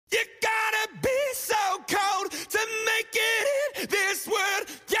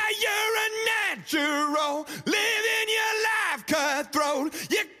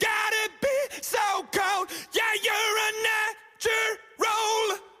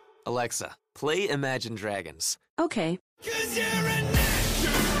Alexa, play Imagine Dragons. Okay.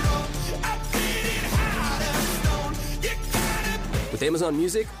 With Amazon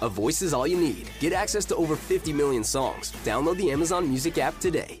Music, a voice is all you need. Get access to over 50 million songs. Download the Amazon Music app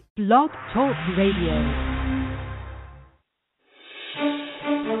today. Blog Talk Radio.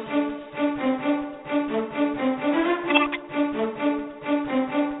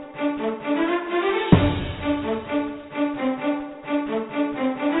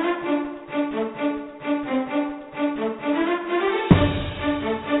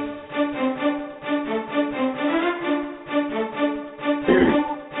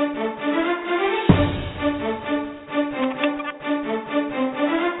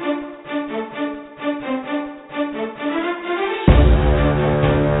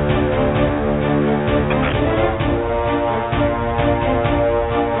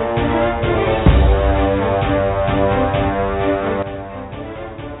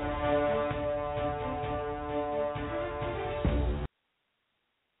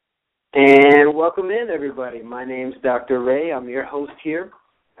 And welcome in, everybody. My name's Dr. Ray. I'm your host here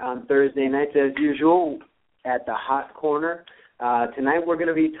on Thursday nights, as usual, at the Hot Corner. Tonight we're going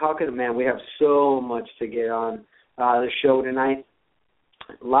to be talking, man, we have so much to get on the show tonight.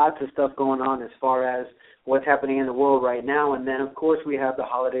 Lots of stuff going on as far as what's happening in the world right now. And then, of course, we have the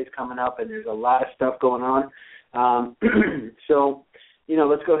holidays coming up, and there's a lot of stuff going on. So,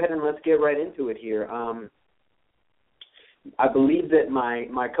 let's go ahead and let's get right into it here. I believe that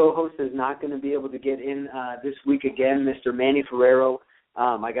my co-host is not going to be able to get in this week again, Mr. Manny Ferrero.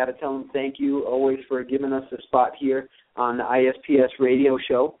 I got to tell him thank you always for giving us a spot here on the ISPS radio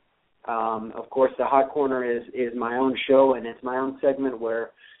show. Of course, the Hot Corner is my own show, and it's my own segment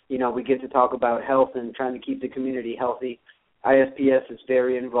where, we get to talk about health and trying to keep the community healthy. ISPS is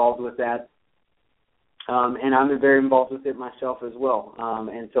very involved with that, and I'm very involved with it myself as well.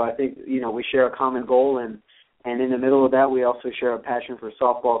 And so I think, we share a common goal, and in the middle of that, we also share a passion for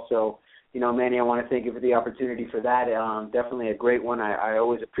softball. So, Manny, I want to thank you for the opportunity for that. Definitely a great one. I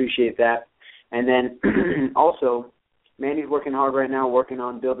always appreciate that. And then also, Manny's working hard right now, working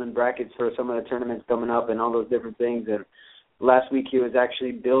on building brackets for some of the tournaments coming up and all those different things. And last week he was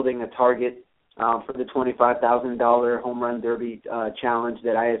actually building a target for the $25,000 home run derby challenge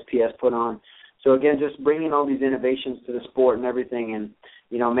that ISPS put on. So, again, just bringing all these innovations to the sport and everything. And,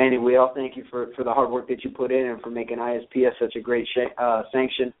 Manny, we all thank you for the hard work that you put in and for making ISPS such a great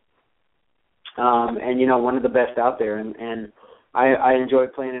sanction. And, one of the best out there. And I enjoy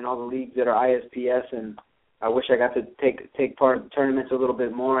playing in all the leagues that are ISPS, and I wish I got to take part in tournaments a little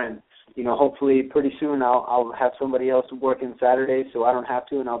bit more. And, hopefully pretty soon I'll have somebody else working Saturdays so I don't have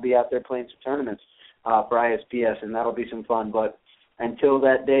to, and I'll be out there playing some tournaments for ISPS, and that'll be some fun. But until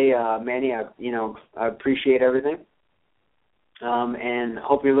that day, Manny, I appreciate everything. And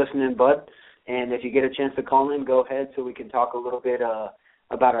hope you're listening, bud. And if you get a chance to call in, go ahead so we can talk a little bit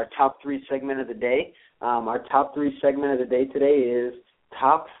about our top three segment of the day. Our top three segment of the day today is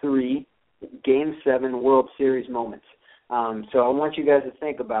top three Game 7 World Series moments. So I want you guys to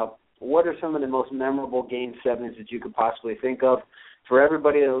think about what are some of the most memorable Game 7s that you could possibly think of. For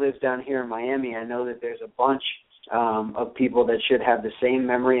everybody that lives down here in Miami, I know that there's a bunch of people that should have the same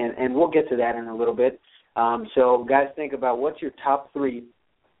memory, and we'll get to that in a little bit. So, guys, think about what's your top three,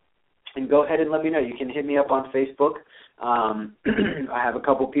 and go ahead and let me know. You can hit me up on Facebook. I have a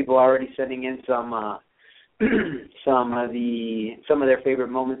couple people already sending in some of their favorite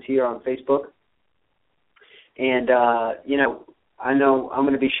moments here on Facebook, and I know I'm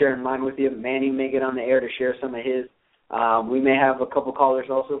going to be sharing mine with you. Manny may get on the air to share some of his. We may have a couple callers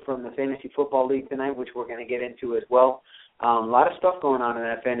also from the Fantasy Football League tonight, which we're going to get into as well. A lot of stuff going on in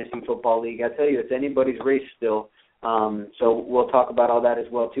that Fantasy Football League. I tell you, it's anybody's race still. So we'll talk about all that as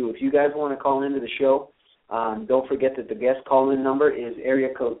well, too. If you guys want to call into the show, don't forget that the guest call-in number is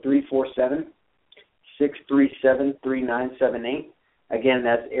area code 347-637-3978. Again,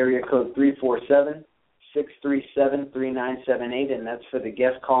 that's area code 347-637-3978, and that's for the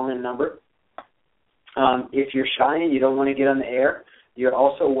guest call-in number. If you're shy and you don't want to get on the air, you're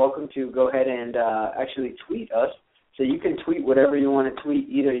also welcome to go ahead and actually tweet us. So you can tweet whatever you want to tweet,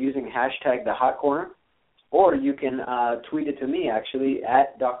 either using hashtag the Hot Corner, or you can tweet it to me, actually,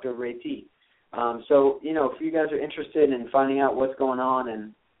 at Dr. Ray T. So, if you guys are interested in finding out what's going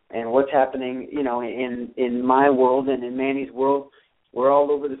on and what's happening, in my world and in Manny's world, we're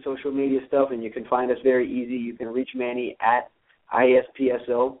all over the social media stuff, and you can find us very easy. You can reach Manny at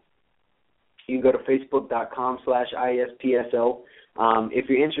ISPSO. You can go to facebook.com/ISPSO. If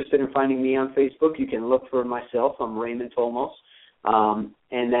you're interested in finding me on Facebook, you can look for myself. I'm Raymond Tomos.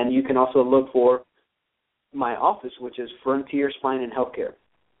 And then you can also look for my office, which is Frontier Spine and Healthcare.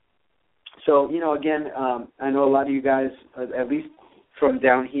 So, again, I know a lot of you guys, at least from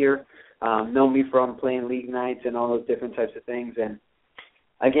down here, know me from playing league nights and all those different types of things. And,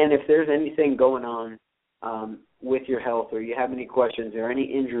 again, if there's anything going on with your health, or you have any questions or any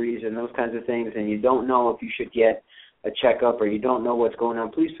injuries and those kinds of things, and you don't know if you should get a checkup or you don't know what's going on,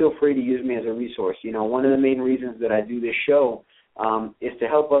 please feel free to use me as a resource. One of the main reasons that I do this show is to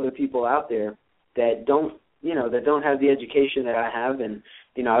help other people out there that don't have the education that I have. And,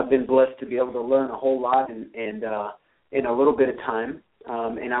 I've been blessed to be able to learn a whole lot and in a little bit of time.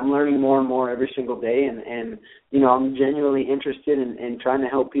 And I'm learning more and more every single day. And I'm genuinely interested in trying to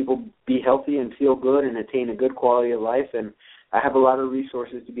help people be healthy and feel good and attain a good quality of life. And I have a lot of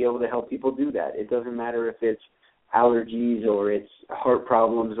resources to be able to help people do that. It doesn't matter if it's allergies or it's heart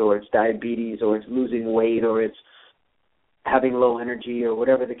problems or it's diabetes or it's losing weight or it's having low energy or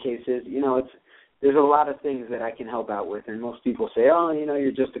whatever the case is. There's a lot of things that I can help out with. And most people say, oh,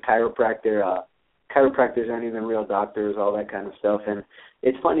 you're just a chiropractor. Chiropractors aren't even real doctors, all that kind of stuff. And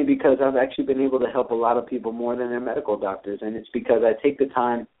it's funny because I've actually been able to help a lot of people more than their medical doctors. And it's because I take the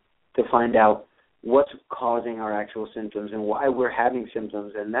time to find out what's causing our actual symptoms and why we're having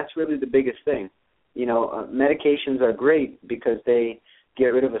symptoms. And that's really the biggest thing. Medications are great because they get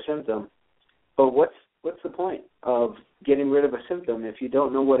rid of a symptom. But what's the point of getting rid of a symptom if you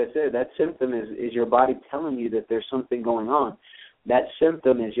don't know what it is? That symptom is your body telling you that there's something going on. That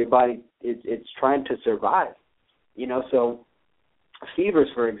symptom is your body, it's trying to survive. So fevers,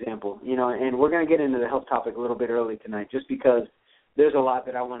 for example, and we're going to get into the health topic a little bit early tonight just because there's a lot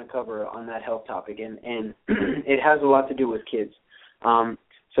that I want to cover on that health topic, and it has a lot to do with kids.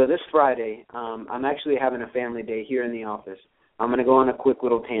 So this Friday, I'm actually having a family day here in the office. I'm going to go on a quick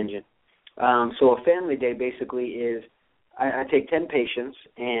little tangent. So a family day basically is I take 10 patients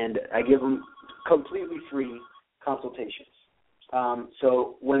and I give them completely free consultations.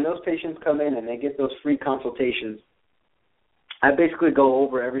 So when those patients come in and they get those free consultations, I basically go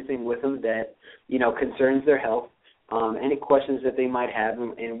over everything with them that, concerns their health, any questions that they might have,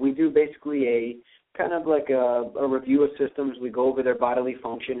 and we do basically a kind of like a review of systems. We go over their bodily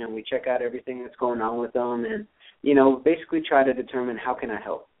function and we check out everything that's going on with them and, basically try to determine how can I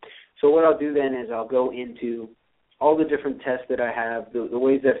help. So what I'll do then is I'll go into all the different tests that I have, the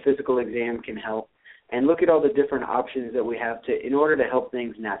ways that physical exam can help, and look at all the different options that we have in order to help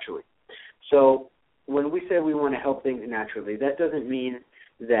things naturally. So when we say we want to help things naturally, that doesn't mean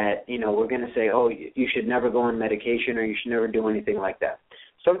that, we're going to say, oh, you should never go on medication or you should never do anything like that.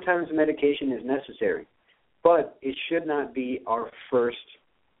 Sometimes medication is necessary, but it should not be our first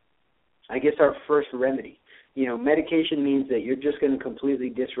remedy. Medication means that you're just going to completely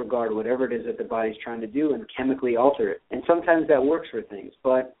disregard whatever it is that the body's trying to do and chemically alter it. And sometimes that works for things,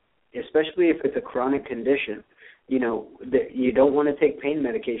 but especially if it's a chronic condition, you don't want to take pain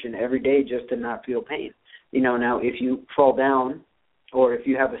medication every day just to not feel pain. Now if you fall down or if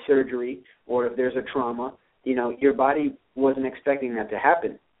you have a surgery or if there's a trauma, your body wasn't expecting that to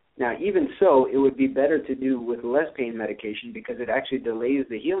happen. Now, even so, it would be better to do with less pain medication because it actually delays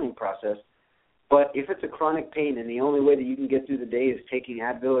the healing process. But if it's a chronic pain and the only way that you can get through the day is taking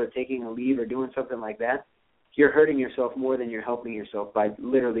Advil or taking Aleve or doing something like that, you're hurting yourself more than you're helping yourself by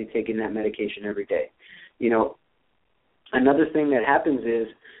literally taking that medication every day. Another thing that happens is,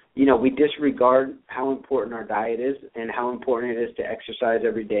 we disregard how important our diet is and how important it is to exercise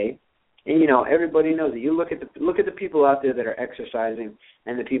every day. And, everybody knows that. You look at the people out there that are exercising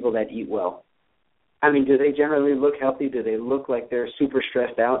and the people that eat well. I mean, do they generally look healthy? Do they look like they're super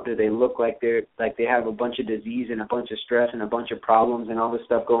stressed out? Do they look like they have a bunch of disease and a bunch of stress and a bunch of problems and all this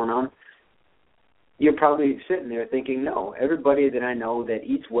stuff going on? You're probably sitting there thinking, no, everybody that I know that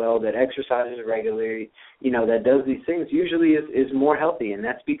eats well, that exercises regularly, that does these things usually is more healthy. And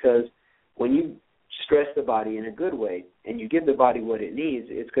that's because when you stress the body in a good way and you give the body what it needs,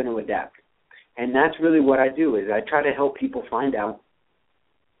 it's going to adapt. And that's really what I do is I try to help people find out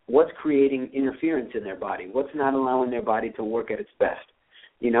what's creating interference in their body, what's not allowing their body to work at its best.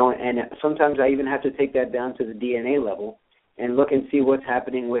 And sometimes I even have to take that down to the DNA level and look and see what's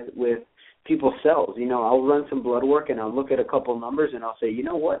happening with people's cells. I'll run some blood work and I'll look at a couple numbers and I'll say, you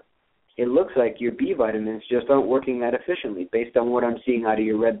know what? It looks like your B vitamins just aren't working that efficiently based on what I'm seeing out of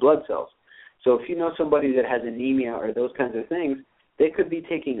your red blood cells. So if you know somebody that has anemia or those kinds of things, they could be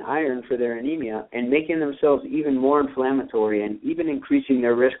taking iron for their anemia and making themselves even more inflammatory and even increasing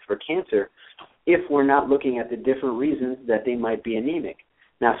their risk for cancer if we're not looking at the different reasons that they might be anemic.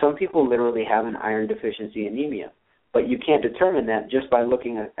 Now, some people literally have an iron deficiency anemia, but you can't determine that just by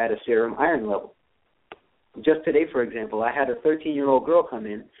looking at a serum iron level. Just today, for example, I had a 13-year-old girl come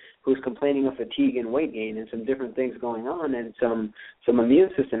in, who's complaining of fatigue and weight gain and some different things going on and some immune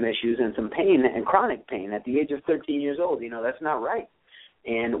system issues and some pain and chronic pain at the age of 13 years old. That's not right.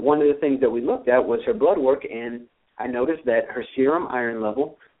 And one of the things that we looked at was her blood work, and I noticed that her serum iron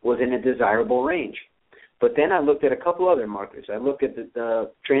level was in a desirable range. But then I looked at a couple other markers. I looked at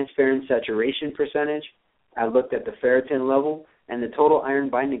the transferrin saturation percentage. I looked at the ferritin level and the total iron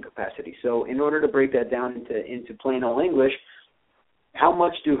binding capacity. So in order to break that down into plain old English, how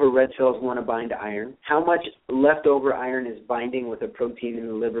much do her red cells want to bind to iron? How much leftover iron is binding with a protein in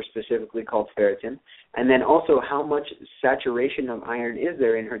the liver specifically called ferritin? And then also how much saturation of iron is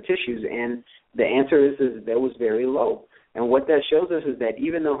there in her tissues? And the answer is that was very low. And what that shows us is that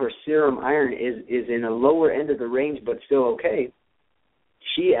even though her serum iron is in a lower end of the range but still okay,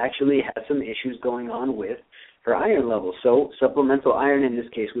 she actually has some issues going on with her iron levels. So supplemental iron in this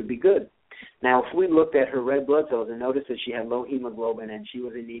case would be good. Now, if we looked at her red blood cells and noticed that she had low hemoglobin and she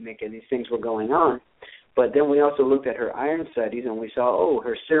was anemic and these things were going on, but then we also looked at her iron studies and we saw,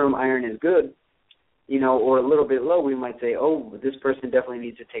 her serum iron is good, or a little bit low, we might say, this person definitely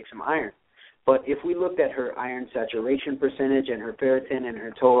needs to take some iron. But if we looked at her iron saturation percentage and her ferritin and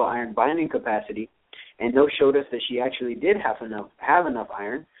her total iron binding capacity, and those showed us that she actually did have enough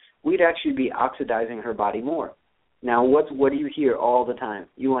iron, we'd actually be oxidizing her body more. Now, what do you hear all the time?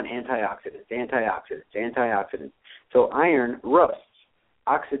 You want antioxidants, antioxidants, antioxidants. So iron rusts.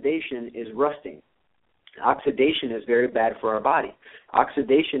 Oxidation is rusting. Oxidation is very bad for our body.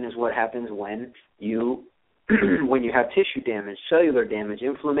 Oxidation is what happens when you have tissue damage, cellular damage,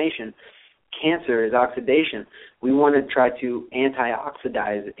 inflammation. Cancer is oxidation. We want to try to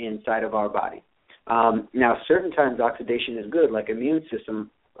antioxidize inside of our body. Now, certain times oxidation is good, like immune system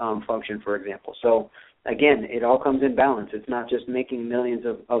function, for example. So, again, it all comes in balance. It's not just making millions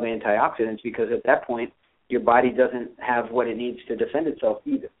of antioxidants, because at that point your body doesn't have what it needs to defend itself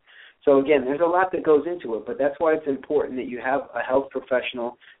either. So, again, there's a lot that goes into it, but that's why it's important that you have a health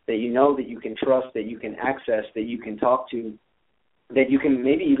professional that you know that you can trust, that you can access, that you can talk to, that you can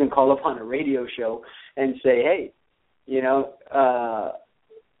maybe even call up on a radio show and say, hey,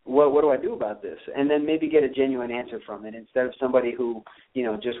 what do I do about this? And then maybe get a genuine answer from it instead of somebody who,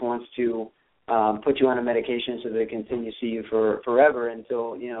 just wants to put you on a medication so they continue to see you for forever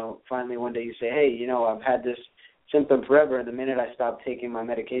until, finally one day you say, hey, I've had this symptom forever, and the minute I stop taking my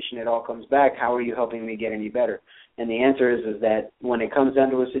medication, it all comes back. How are you helping me get any better? And the answer is that when it comes down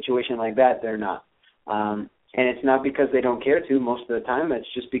to a situation like that, they're not. And it's not because they don't care to most of the time. It's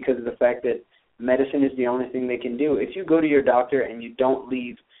just because of the fact that medicine is the only thing they can do. If you go to your doctor and you don't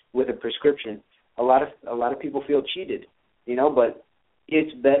leave with a prescription, a lot of people feel cheated, but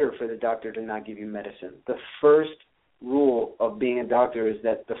it's better for the doctor to not give you medicine. The first rule of being a doctor is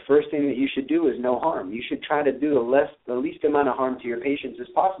that the first thing that you should do is no harm. You should try to do the least amount of harm to your patients as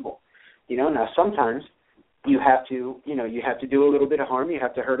possible. Now sometimes you have to do a little bit of harm. You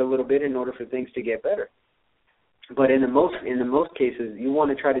have to hurt a little bit in order for things to get better. But in the most cases, you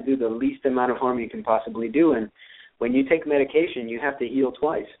want to try to do the least amount of harm you can possibly do. And when you take medication, you have to heal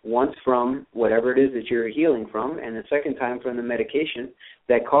twice. Once from whatever it is that you're healing from, and the second time from the medication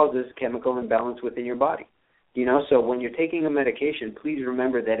that causes chemical imbalance within your body. So when you're taking a medication, please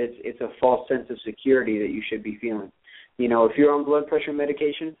remember that it's a false sense of security that you should be feeling. If you're on blood pressure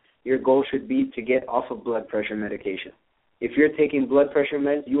medication, your goal should be to get off of blood pressure medication. If you're taking blood pressure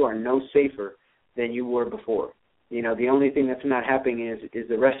meds, you are no safer than you were before. The only thing that's not happening is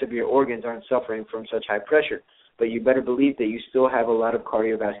the rest of your organs aren't suffering from such high pressure. But you better believe that you still have a lot of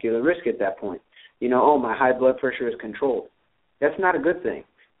cardiovascular risk at that point. My high blood pressure is controlled. That's not a good thing.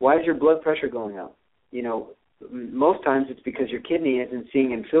 Why is your blood pressure going up? Most times it's because your kidney isn't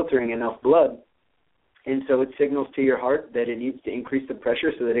seeing and filtering enough blood, and so it signals to your heart that it needs to increase the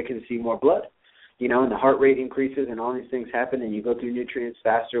pressure so that it can see more blood. And the heart rate increases and all these things happen and you go through nutrients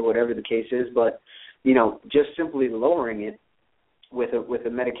faster, whatever the case is. But, just simply lowering it with a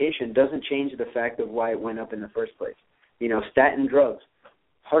medication doesn't change the fact of why it went up in the first place. Statin drugs,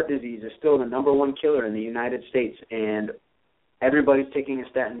 heart disease is still the number one killer in the United States, and everybody's taking a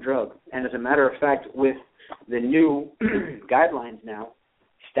statin drug. And as a matter of fact, with the new guidelines now,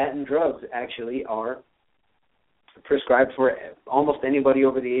 statin drugs actually are prescribed for almost anybody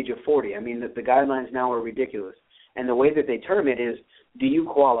over the age of 40. I mean, the guidelines now are ridiculous. And the way that they term it is, do you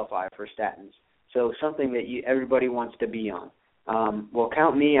qualify for statins? So something that everybody wants to be on. Well,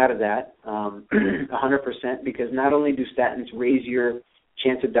 count me out of that 100%, because not only do statins raise your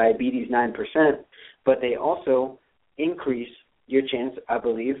chance of diabetes 9%, but they also increase your chance, I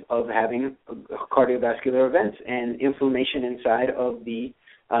believe, of having cardiovascular events and inflammation inside of the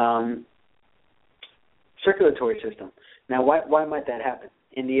circulatory system. Now, why might that happen?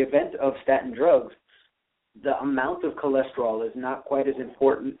 in the event of statin drugs, the amount of cholesterol is not quite as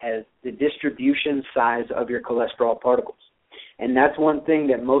important as the distribution size of your cholesterol particles. And that's one thing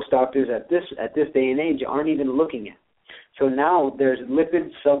that most doctors at this day and age aren't even looking at. So now there's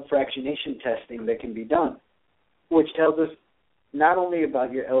lipid subfractionation testing that can be done, which tells us not only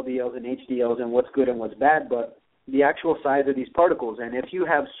about your LDLs and HDLs and what's good and what's bad, but the actual size of these particles. And if you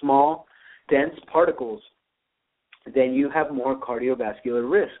have small, dense particles, then you have more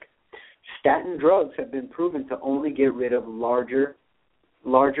cardiovascular risk. Statin drugs have been proven to only get rid of larger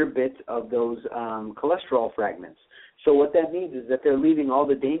bits of those cholesterol fragments. So what that means is that they're leaving all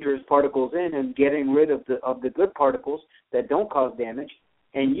the dangerous particles in and getting rid of the good particles that don't cause damage,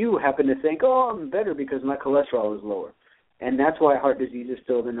 and you happen to think, oh, I'm better because my cholesterol is lower. And that's why heart disease is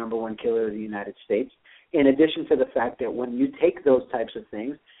still the number one killer of the United States, in addition to the fact that when you take those types of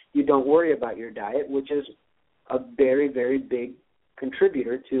things, you don't worry about your diet, which is a very, very big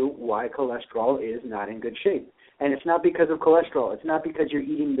contributor to why cholesterol is not in good shape. And it's not because of cholesterol. It's not because you're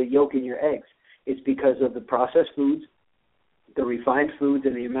eating the yolk in your eggs. It's because of the processed foods, the refined foods,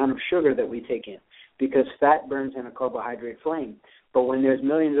 and the amount of sugar that we take in. Because fat burns in a carbohydrate flame. But when there's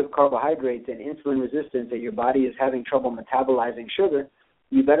millions of carbohydrates and insulin resistance that your body is having trouble metabolizing sugar,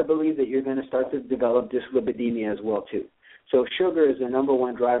 you better believe that you're going to start to develop dyslipidemia as well too. So sugar is the number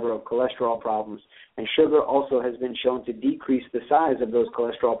one driver of cholesterol problems. And sugar also has been shown to decrease the size of those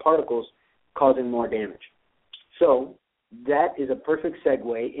cholesterol particles, causing more damage. So that is a perfect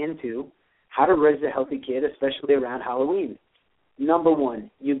segue into how to raise a healthy kid, especially around Halloween. Number one,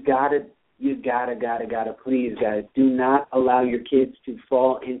 you gotta please, guys, do not allow your kids to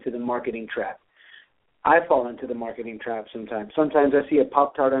fall into the marketing trap. I fall into the marketing trap sometimes. Sometimes I see a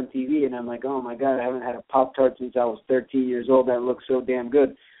Pop-Tart on TV and I'm like, oh my God, I haven't had a Pop-Tart since I was 13 years old. That looks so damn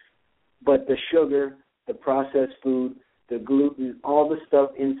good. But the sugar, the processed food, the gluten, all the stuff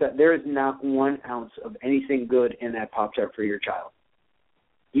inside, there is not 1 ounce of anything good in that Pop-Tart for your child.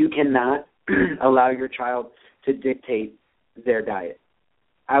 You cannot allow your child to dictate their diet.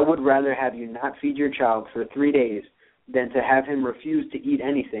 I would rather have you not feed your child for 3 days than to have him refuse to eat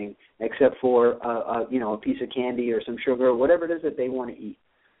anything except for a piece of candy or some sugar or whatever it is that they want to eat.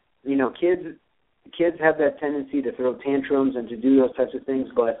 You know, kids have that tendency to throw tantrums and to do those types of things,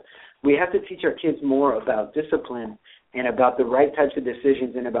 but we have to teach our kids more about discipline and about the right types of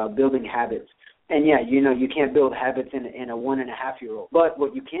decisions and about building habits. And yeah, you know, you can't build habits in a 1.5-year-old. But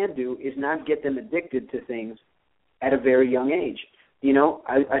what you can do is not get them addicted to things at a very young age. You know,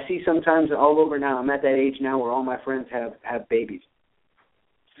 I see sometimes all over now, I'm at that age now where all my friends have babies.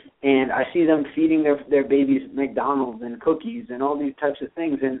 And I see them feeding their babies McDonald's and cookies and all these types of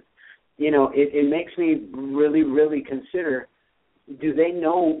things. And, you know, it makes me really, really consider, do they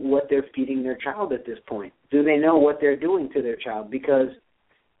know what they're feeding their child at this point? Do they know what they're doing to their child? Because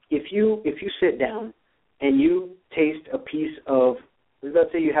if you sit down and you taste a piece of,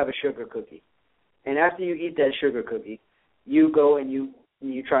 let's say you have a sugar cookie, and after you eat that sugar cookie, you go and you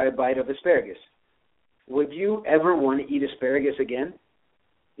try a bite of asparagus. Would you ever want to eat asparagus again?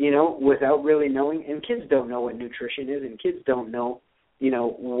 You know, without really knowing? And kids don't know what nutrition is, and kids don't know, you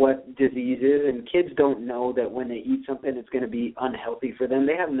know, what disease is, and kids don't know that when they eat something it's going to be unhealthy for them.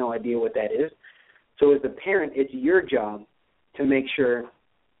 They have no idea what that is. So as a parent, it's your job to make sure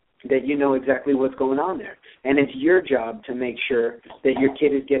that you know exactly what's going on there. And it's your job to make sure that your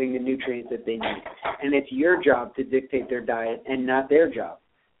kid is getting the nutrients that they need. And it's your job to dictate their diet and not their job.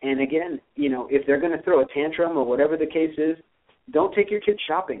 And again, you know, if they're going to throw a tantrum or whatever the case is, don't take your kids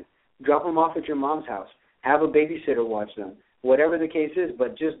shopping. Drop them off at your mom's house. Have a babysitter watch them. Whatever the case is,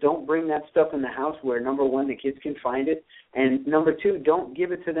 but just don't bring that stuff in the house where, number one, the kids can find it, and number two, don't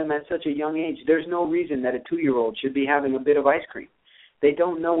give it to them at such a young age. There's no reason that a 2-year-old should be having a bit of ice cream. They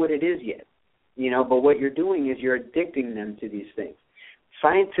don't know what it is yet, you know, but what you're doing is you're addicting them to these things.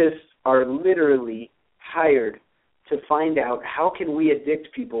 Scientists are literally hired to find out how can we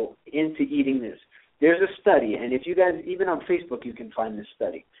addict people into eating this. There's a study, and if you guys, even on Facebook, you can find this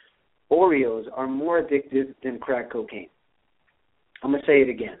study. Oreos are more addictive than crack cocaine. I'm going to say it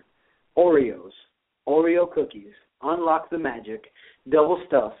again. Oreos, Oreo cookies, unlock the magic, double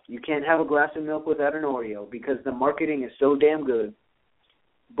stuffed. You can't have a glass of milk without an Oreo because the marketing is so damn good,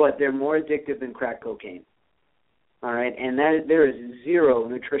 but they're more addictive than crack cocaine. All right, and there is zero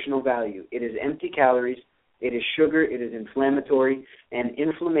nutritional value. It is empty calories. It is sugar. It is inflammatory, and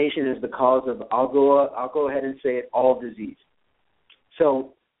inflammation is the cause of, I'll go ahead and say it, all disease.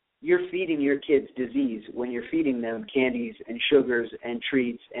 So you're feeding your kids disease when you're feeding them candies and sugars and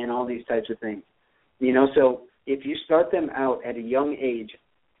treats and all these types of things. You know, so if you start them out at a young age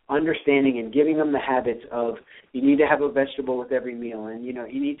understanding and giving them the habits of you need to have a vegetable with every meal, and you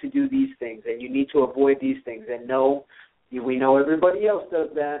need to do these things, and you need to avoid these things, and no, we know everybody else does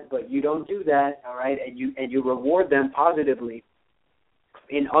that, but you don't do that, all right? And you reward them positively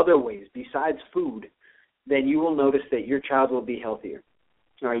in other ways besides food, then you will notice that your child will be healthier.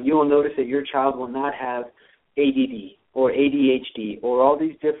 All right, you will notice that your child will not have ADD or ADHD or all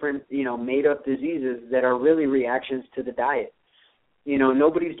these different, made-up diseases that are really reactions to the diet.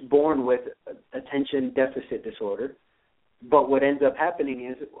 Nobody's born with attention deficit disorder, but what ends up happening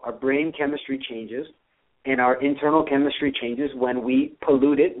is our brain chemistry changes and our internal chemistry changes when we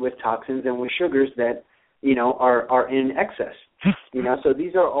pollute it with toxins and with sugars that, are in excess. So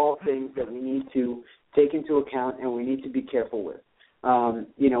these are all things that we need to take into account and we need to be careful with.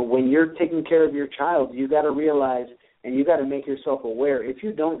 When you're taking care of your child, you got to realize and you got to make yourself aware. If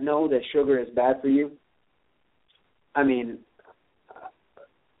you don't know that sugar is bad for you,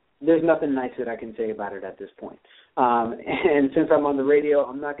 there's nothing nice that I can say about it at this point. And since I'm on the radio,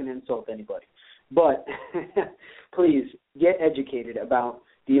 I'm not going to insult anybody. But please get educated about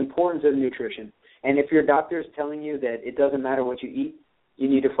the importance of nutrition. And if your doctor is telling you that it doesn't matter what you eat, you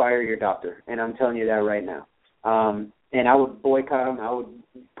need to fire your doctor. And I'm telling you that right now. And I would boycott them. I would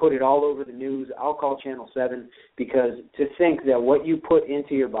put it all over the news. I'll call Channel 7 because to think that what you put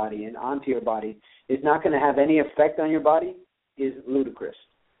into your body and onto your body is not going to have any effect on your body is ludicrous.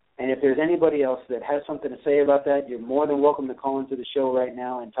 And if there's anybody else that has something to say about that, you're more than welcome to call into the show right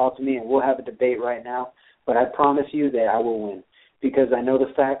now and talk to me, and we'll have a debate right now. But I promise you that I will win because I know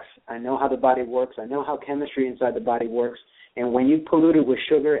the facts. I know how the body works. I know how chemistry inside the body works. And when you pollute it with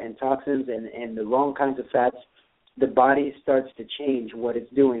sugar and toxins and the wrong kinds of fats, the body starts to change what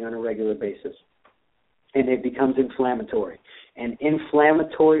it's doing on a regular basis. And it becomes inflammatory. And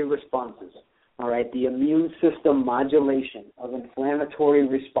inflammatory responses, all right, the immune system modulation of inflammatory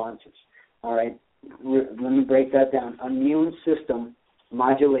responses, all right, let me break that down, immune system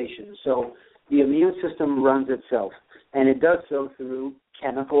modulation. So the immune system runs itself, and it does so through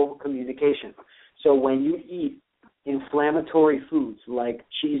chemical communication. So when you eat inflammatory foods like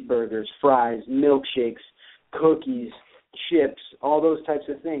cheeseburgers, fries, milkshakes, cookies, chips, all those types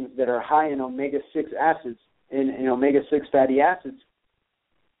of things that are high in omega-6 acids, in omega-6 fatty acids,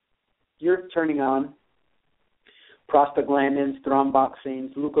 you're turning on prostaglandins,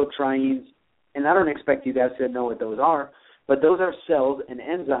 thromboxanes, leukotrienes, and I don't expect you guys to know what those are, but those are cells and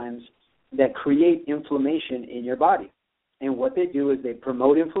enzymes that create inflammation in your body. And what they do is they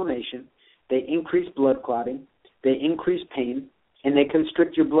promote inflammation, they increase blood clotting, they increase pain, and they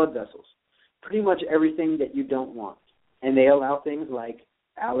constrict your blood vessels. Pretty much everything that you don't want. And they allow things like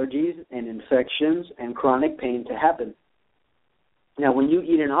allergies and infections and chronic pain to happen. Now, when you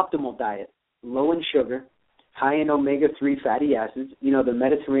eat an optimal diet, low in sugar, high in omega-3 fatty acids, the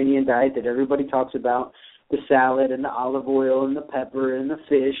Mediterranean diet that everybody talks about, the salad and the olive oil and the pepper and the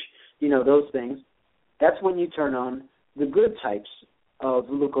fish, those things, that's when you turn on the good types of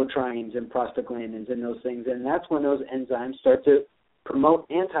leukotrienes and prostaglandins and those things, and that's when those enzymes start to promote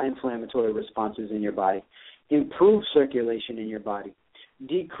anti-inflammatory responses in your body, improve circulation in your body,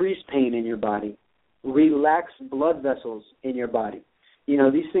 decrease pain in your body, relax blood vessels in your body.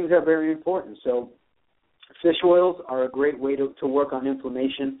 These things are very important. So fish oils are a great way to work on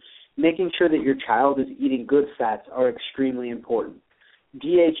inflammation. Making sure that your child is eating good fats are extremely important.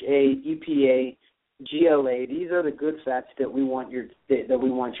 DHA, EPA, GLA, these are the good fats that we want your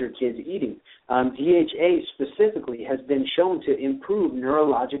kids eating. DHA specifically has been shown to improve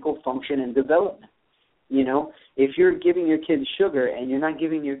neurological function and development. If you're giving your kids sugar and you're not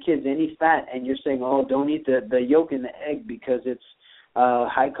giving your kids any fat and you're saying, oh, don't eat the yolk in the egg because it's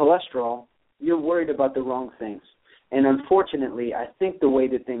high cholesterol, you're worried about the wrong things. And unfortunately, I think the way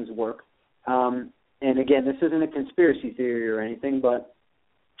that things work, and again, this isn't a conspiracy theory or anything, but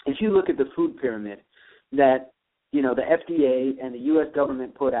if you look at the food pyramid that, the FDA and the U.S.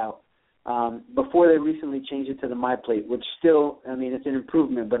 government put out before they recently changed it to the MyPlate, which still, it's an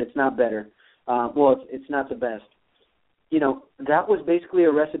improvement, but it's not better. It's not the best. That was basically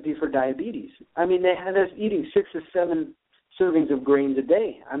a recipe for diabetes. They had us eating 6 or 7 servings of grains a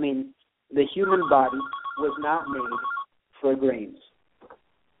day. The human body was not made for grains.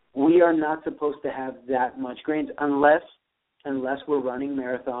 We are not supposed to have that much grains unless we're running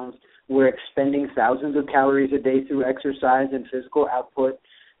marathons, we're expending thousands of calories a day through exercise and physical output,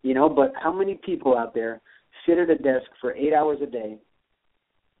 but how many people out there sit at a desk for 8 hours a day,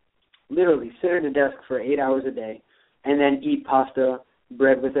 literally sit at a desk for 8 hours a day, and then eat pasta,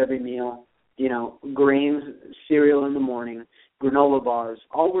 bread with every meal, grains, cereal in the morning, granola bars.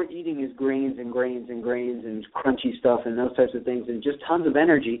 All we're eating is grains and grains and grains and crunchy stuff and those types of things and just tons of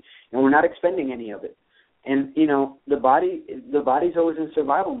energy, and we're not expending any of it. And, the body's always in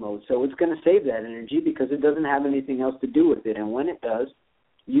survival mode, so it's going to save that energy because it doesn't have anything else to do with it. And when it does,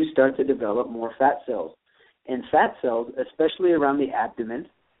 you start to develop more fat cells. And fat cells, especially around the abdomen,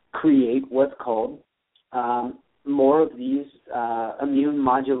 create what's called more of these immune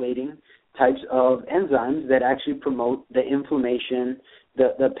modulating types of enzymes that actually promote the inflammation,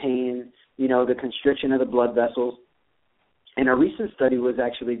 the pain, the constriction of the blood vessels. And a recent study was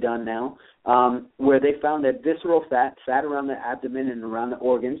actually done now where they found that visceral fat around the abdomen and around the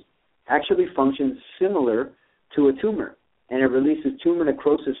organs, actually functions similar to a tumor. And it releases tumor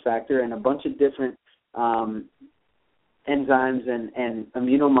necrosis factor and a bunch of different enzymes and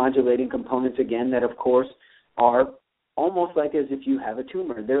immunomodulating components, again, that, of course, are almost like as if you have a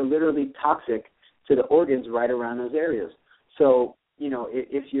tumor. They're literally toxic to the organs right around those areas. So,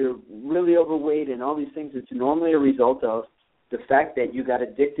 if you're really overweight and all these things, it's normally a result of the fact that you got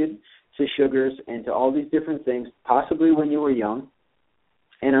addicted to sugars and to all these different things, possibly when you were young.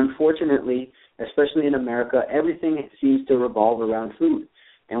 And unfortunately, especially in America, everything seems to revolve around food.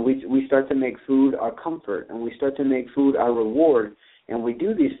 And we start to make food our comfort, and we start to make food our reward. And we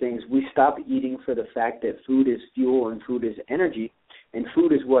do these things. We stop eating for the fact that food is fuel and food is energy, and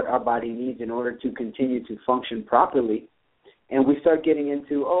food is what our body needs in order to continue to function properly. And we start getting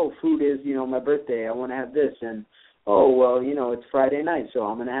into, food is, my birthday, I want to have this, and it's Friday night, so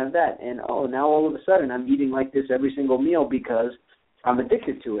I'm going to have that. And, now all of a sudden I'm eating like this every single meal because I'm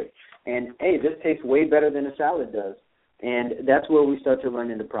addicted to it. And, hey, this tastes way better than a salad does. And that's where we start to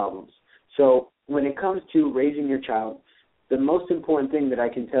run into problems. So when it comes to raising your child, the most important thing that I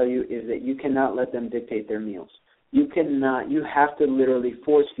can tell you is that you cannot let them dictate their meals. You have to literally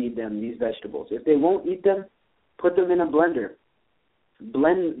force feed them these vegetables. If they won't eat them, put them in a blender.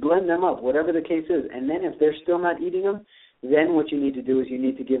 Blend them up, whatever the case is. And then if they're still not eating them, then what you need to do is you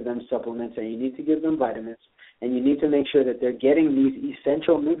need to give them supplements and you need to give them vitamins, and you need to make sure that they're getting these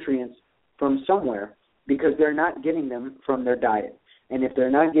essential nutrients from somewhere, because they're not getting them from their diet. And if they're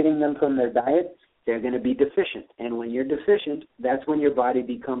not getting them from their diet, they're going to be deficient. And when you're deficient, that's when your body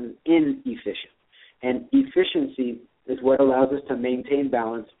becomes inefficient. And efficiency is what allows us to maintain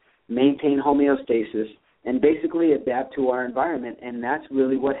balance, maintain homeostasis, and basically adapt to our environment. And that's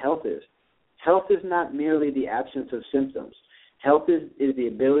really what health is. Health is not merely the absence of symptoms. Health is the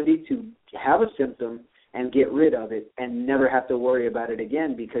ability to have a symptom and get rid of it and never have to worry about it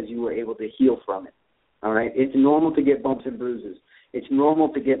again because you were able to heal from it. All right? It's normal to get bumps and bruises. It's normal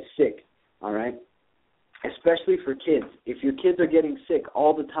to get sick. All right? Especially for kids. If your kids are getting sick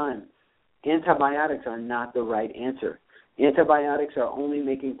all the time, antibiotics are not the right answer. Antibiotics are only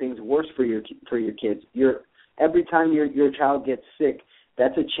making things worse for your kids. Every time your child gets sick,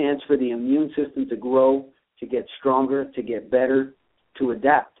 that's a chance for the immune system to grow, to get stronger, to get better, to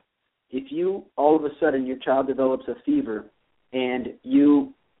adapt. If you, all of a sudden, your child develops a fever and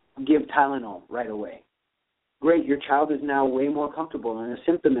you give Tylenol right away, great, your child is now way more comfortable and the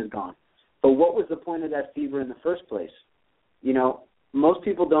symptom is gone. But what was the point of that fever in the first place? Most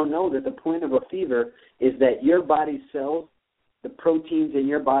people don't know that the point of a fever is that your body's cells, the proteins in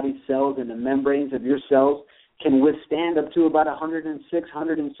your body's cells and the membranes of your cells can withstand up to about 106,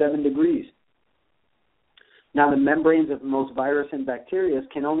 107 degrees. Now, the membranes of most virus and bacteria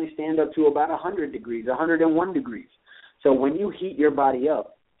can only stand up to about 100 degrees, 101 degrees. So when you heat your body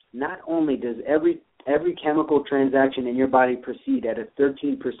up, not only does every chemical transaction in your body proceed at a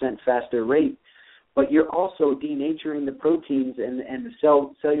 13% faster rate, but you're also denaturing the proteins and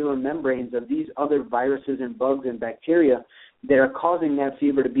the cellular membranes of these other viruses and bugs and bacteria that are causing that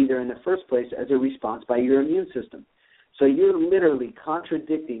fever to be there in the first place as a response by your immune system. So you're literally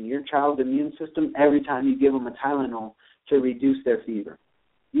contradicting your child's immune system every time you give them a Tylenol to reduce their fever.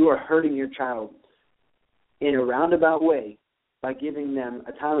 You are hurting your child in a roundabout way by giving them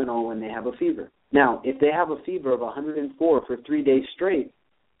a Tylenol when they have a fever. Now, if they have a fever of 104 for 3 days straight,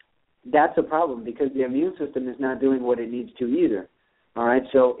 that's a problem because the immune system is not doing what it needs to either. All right,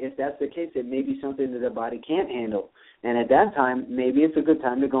 so if that's the case, it may be something that the body can't handle. And at that time, maybe it's a good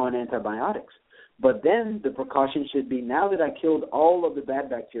time to go on antibiotics. But then the precaution should be, now that I killed all of the bad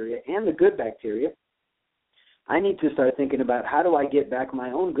bacteria and the good bacteria, I need to start thinking about how do I get back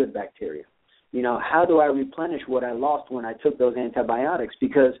my own good bacteria? How do I replenish what I lost when I took those antibiotics?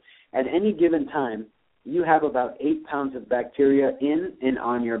 Because at any given time, you have about 8 pounds of bacteria in and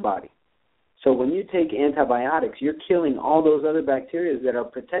on your body. So when you take antibiotics, you're killing all those other bacteria that are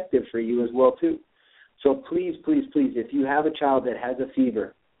protective for you as well, too. So please, please, please, if you have a child that has a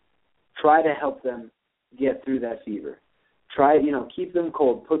fever, try to help them get through that fever. Try, keep them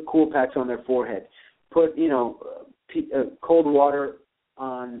cold. Put cool packs on their forehead. Put, cold water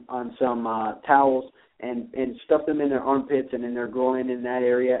on some towels and stuff them in their armpits and in their groin in that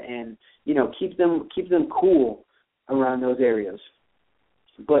area, and keep them cool around those areas.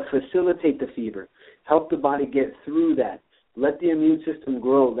 But facilitate the fever. Help the body get through that. Let the immune system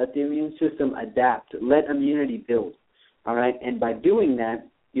grow. Let the immune system adapt. Let immunity build. All right? And by doing that,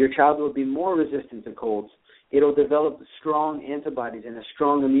 your child will be more resistant to colds. It'll develop strong antibodies and a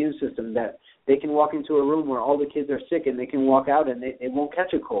strong immune system that they can walk into a room where all the kids are sick and they can walk out and they won't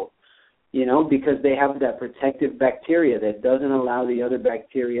catch a cold, because they have that protective bacteria that doesn't allow the other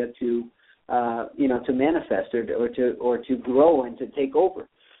bacteria to, to manifest or to grow and to take over.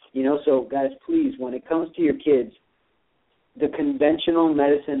 So guys, please, when it comes to your kids, the conventional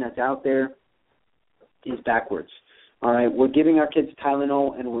medicine that's out there is backwards. All right, we're giving our kids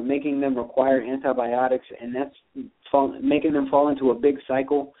Tylenol and we're making them require antibiotics, and that's making them fall into a big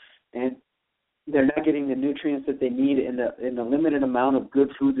cycle, and they're not getting the nutrients that they need in the limited amount of good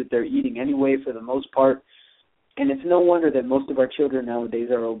food that they're eating anyway for the most part. And it's no wonder that most of our children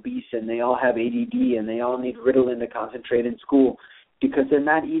nowadays are obese and they all have ADD and they all need Ritalin to concentrate in school because they're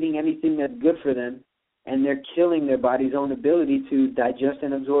not eating anything that's good for them, and they're killing their body's own ability to digest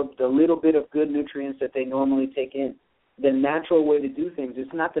and absorb the little bit of good nutrients that they normally take in. The natural way to do things,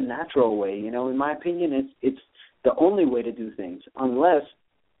 it's not the natural way. In my opinion, it's the only way to do things, unless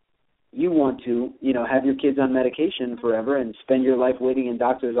you want to, have your kids on medication forever and spend your life waiting in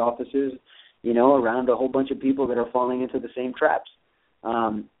doctors' offices, around a whole bunch of people that are falling into the same traps.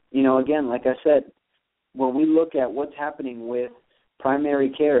 Again, like I said, when we look at what's happening with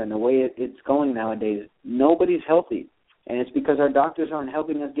primary care and the way it's going nowadays, nobody's healthy. And it's because our doctors aren't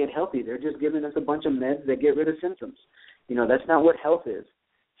helping us get healthy. They're just giving us a bunch of meds that get rid of symptoms. That's not what health is.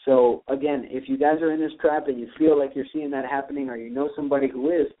 So, again, if you guys are in this trap and you feel like you're seeing that happening or you know somebody who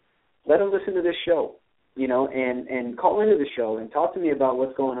is, let them listen to this show, and call into the show and talk to me about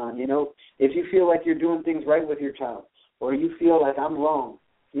what's going on. If you feel like you're doing things right with your child or you feel like I'm wrong,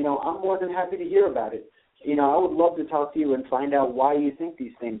 I'm more than happy to hear about it. I would love to talk to you and find out why you think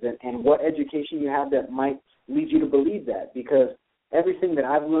these things and what education you have that might lead you to believe that, because everything that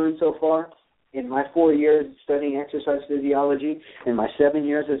I've learned so far in my 4 years studying exercise physiology, in my 7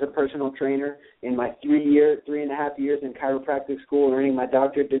 years as a personal trainer, in my 3.5 years in chiropractic school earning my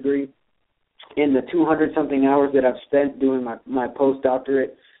doctorate degree, in the 200-something hours that I've spent doing my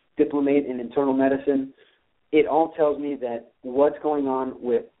postdoctorate diplomate in internal medicine, it all tells me that what's going on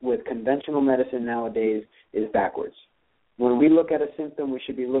with conventional medicine nowadays is backwards. When we look at a symptom, we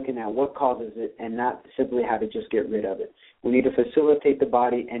should be looking at what causes it and not simply how to just get rid of it. We need to facilitate the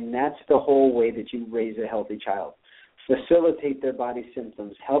body, and that's the whole way that you raise a healthy child. Facilitate their body's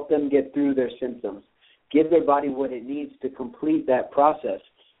symptoms. Help them get through their symptoms. Give their body what it needs to complete that process,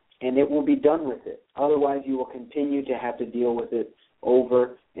 and it will be done with it. Otherwise, you will continue to have to deal with it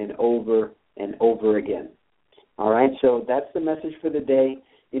over and over and over again. All right, so that's the message for the day.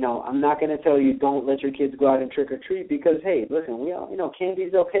 I'm not going to tell you don't let your kids go out and trick or treat because, hey, listen, we all,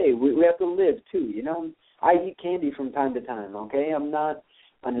 candy's okay. We have to live too. I eat candy from time to time. Okay, I'm not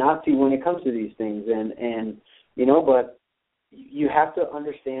a Nazi when it comes to these things, and but you have to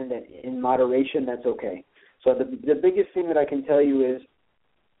understand that in moderation, that's okay. So the biggest thing that I can tell you is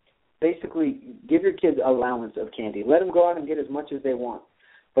basically give your kids allowance of candy. Let them go out and get as much as they want,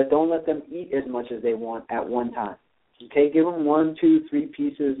 but don't let them eat as much as they want at one time. Okay, give them 1, 2, 3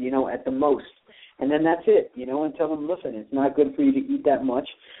 pieces, at the most. And then that's it, and tell them, listen, it's not good for you to eat that much,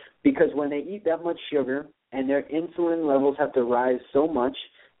 because when they eat that much sugar and their insulin levels have to rise so much,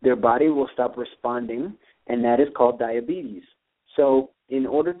 their body will stop responding, and that is called diabetes. So in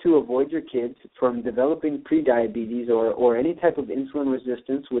order to avoid your kids from developing prediabetes or any type of insulin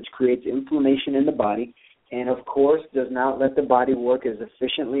resistance, which creates inflammation in the body and, of course, does not let the body work as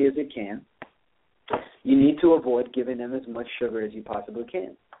efficiently as it can, you need to avoid giving them as much sugar as you possibly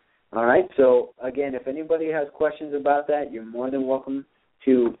can. All right? So, again, if anybody has questions about that, you're more than welcome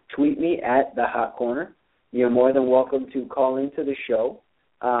to tweet me at The Hot Corner. You're more than welcome to call into the show.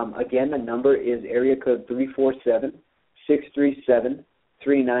 Again, the number is area code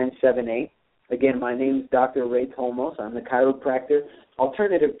 347-637-3978. Again, my name is Dr. Ray Tolmos. I'm the chiropractor,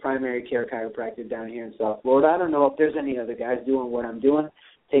 alternative primary care chiropractor down here in South Florida. I don't know if there's any other guys doing what I'm doing,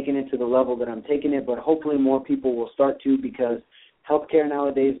 taking it to the level that I'm taking it, but hopefully more people will start to, because healthcare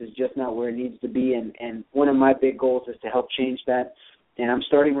nowadays is just not where it needs to be, and one of my big goals is to help change that. And I'm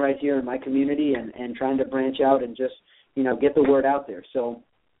starting right here in my community and trying to branch out and just, get the word out there. So,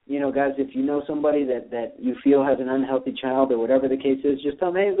 guys, if you know somebody that you feel has an unhealthy child or whatever the case is, just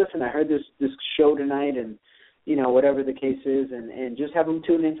tell them, hey, listen, I heard this show tonight, and, whatever the case is, and just have them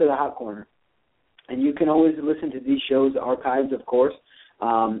tune into the Hot Corner. And you can always listen to these shows archived, of course.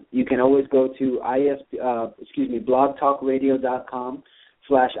 You can always go to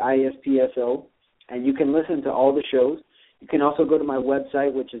blogtalkradio.com/ISPSO, and you can listen to all the shows. You can also go to my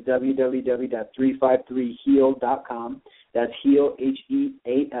website, which is www.353heal.com. That's heal,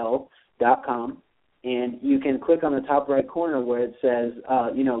 HEAL.com. And you can click on the top right corner where it says,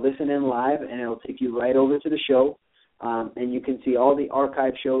 listen in live, and it'll take you right over to the show. And you can see all the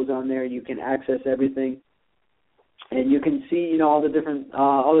archive shows on there. You can access everything, and you can see, all the different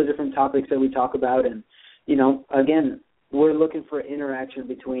topics that we talk about. And, again, we're looking for interaction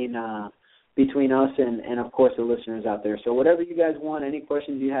between us and of course the listeners out there. So whatever you guys want, any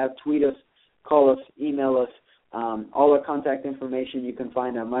questions you have, tweet us, call us, email us. All our contact information you can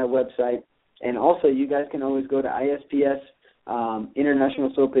find on my website. And also, you guys can always go to ISPS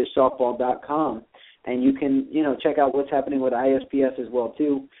internationalswordpitchsoftball.com, and you can, check out what's happening with ISPS as well,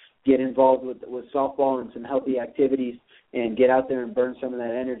 too. Get involved with softball and some healthy activities, and get out there and burn some of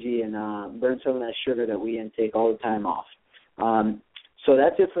that energy and burn some of that sugar that we intake all the time off. So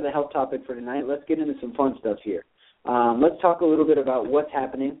that's it for the health topic for tonight. Let's get into some fun stuff here. Let's talk a little bit about what's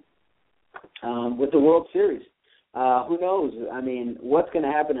happening with the World Series. Who knows? I mean, what's going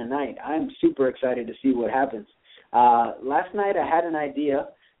to happen tonight? I'm super excited to see what happens. Last night I had an idea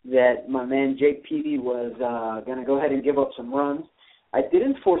that my man Jake Peavy was going to go ahead and give up some runs. I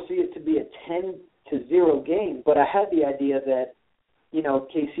didn't foresee it to be a 10-0 game, but I had the idea that,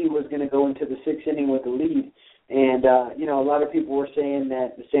 KC was going to go into the sixth inning with the lead. And, a lot of people were saying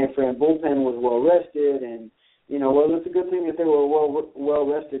that the San Fran bullpen was well-rested, and, it's a good thing that they were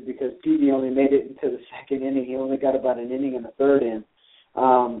well-rested because Peavy only made it into the second inning. He only got about an inning in the third inning.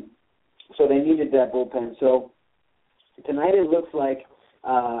 So they needed that bullpen. So tonight it looks like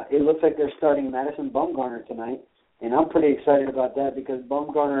they're starting Madison Bumgarner tonight, and I'm pretty excited about that because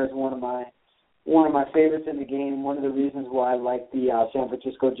Bumgarner is one of my favorites in the game. One of the reasons why I like the San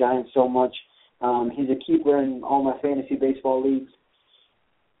Francisco Giants so much. He's a keeper in all my fantasy baseball leagues.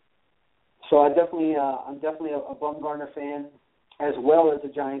 So I'm definitely a Bumgarner fan as well as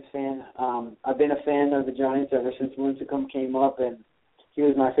a Giants fan. I've been a fan of the Giants ever since Lincecum came up, and he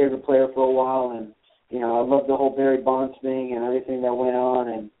was my favorite player for a while. And I loved the whole Barry Bonds thing and everything that went on.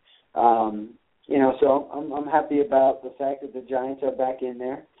 And so I'm happy about the fact that the Giants are back in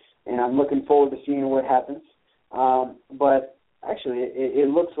there, and I'm looking forward to seeing what happens. But actually, it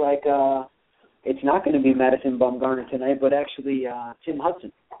looks like it's not going to be Madison Bumgarner tonight, but actually Tim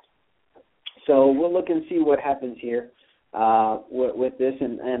Hudson. So we'll look and see what happens here with this,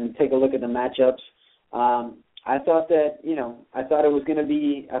 and take a look at the matchups. I thought it was going to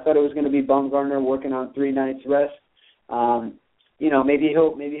be Bumgarner working on 3 nights rest. Maybe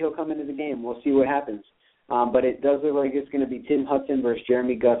he'll come into the game. We'll see what happens. But it does look like it's going to be Tim Hudson versus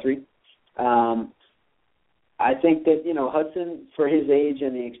Jeremy Guthrie. I think that Hudson, for his age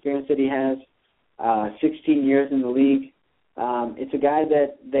and the experience that he has, 16 years in the league. It's a guy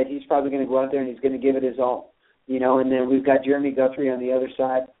that he's probably going to go out there and he's going to give it his all, and then we've got Jeremy Guthrie on the other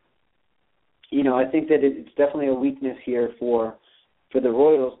side. I think that it's definitely a weakness here for the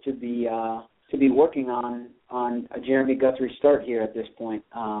Royals to be working on a Jeremy Guthrie start here at this point.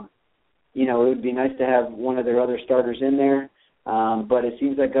 It would be nice to have one of their other starters in there, but it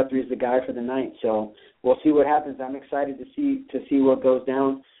seems like Guthrie's the guy for the night. So we'll see what happens. I'm excited to see what goes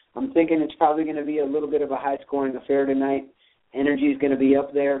down. I'm thinking it's probably going to be a little bit of a high-scoring affair tonight. Energy is going to be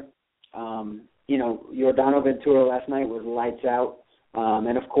up there. Yordano Ventura last night was lights out.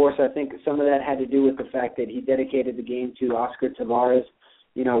 And, of course, I think some of that had to do with the fact that he dedicated the game to Oscar Taveras.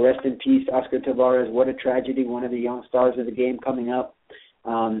 Rest in peace, Oscar Taveras. What a tragedy, one of the young stars of the game coming up.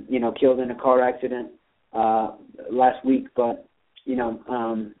 Killed in a car accident last week. But,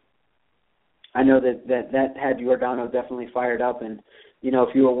 I know that had Yordano definitely fired up. And,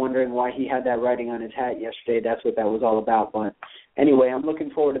 if you were wondering why he had that writing on his hat yesterday, that's what that was all about. But anyway, I'm looking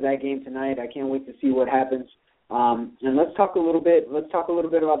forward to that game tonight. I can't wait to see what happens. And let's talk a little bit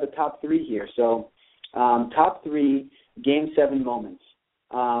about the top 3 here. So, top 3 Game 7 moments.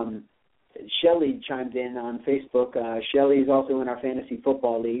 Shelly chimed in on Facebook. Shelly is also in our fantasy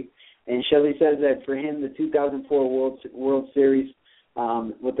football league, and Shelly says that for him, the 2004 World Series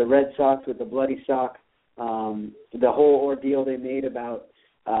with the Red Sox, with the bloody sock, the whole ordeal they made about,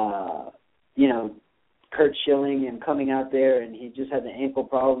 Curt Schilling and coming out there, and he just had the ankle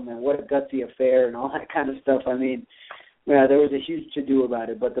problem, and what a gutsy affair, and all that kind of stuff. I mean, there was a huge to-do about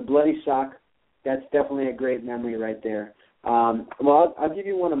it, but the bloody sock, that's definitely a great memory right there. Well, I'll give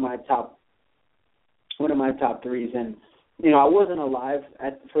you one of my top 3s, and I wasn't alive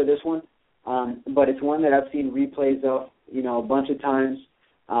for this one, but it's one that I've seen replays of, a bunch of times,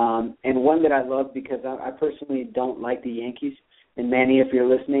 and one that I love because I personally don't like the Yankees. And Manny, if you're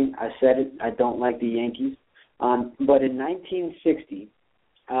listening, I said it, I don't like the Yankees. But in 1960,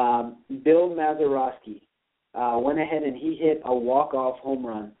 Bill Mazeroski went ahead and he hit a walk-off home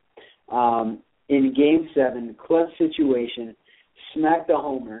run in Game 7, clutch situation, smacked a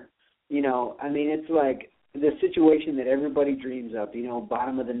homer. It's like the situation that everybody dreams of,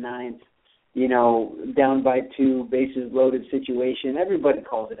 bottom of the ninth, down by 2, bases loaded situation. Everybody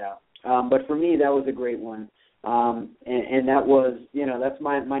calls it out. But for me, that was a great one. And that was, that's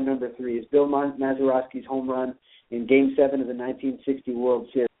my number 3 is Bill Mazeroski's home run in Game 7 of the 1960 World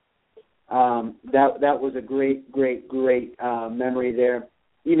Series. That was a great memory there,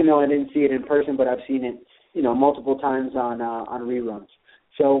 even though I didn't see it in person, but I've seen it, multiple times on reruns.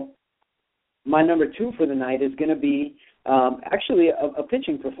 So my number 2 for the night is going to be actually a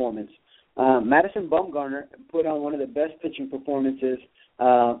pitching performance. Madison Bumgarner put on one of the best pitching performances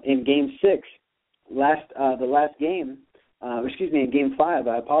in Game 6, the last game, in Game 5,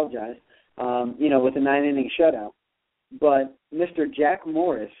 I apologize, with a 9-inning shutout. But Mr. Jack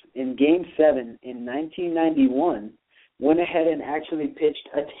Morris in Game 7 in 1991 went ahead and actually pitched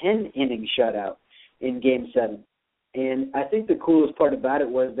a 10-inning shutout in Game 7. And I think the coolest part about it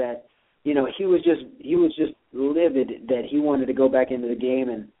was that, he was just livid that he wanted to go back into the game,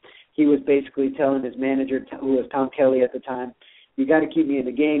 and he was basically telling his manager, who was Tom Kelly at the time, you got to keep me in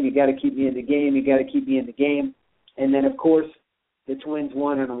the game, you got to keep me in the game, you got to keep me in the game. And then, of course, the Twins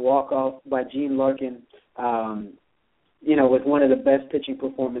won on a walk-off by Gene Larkin, with one of the best pitching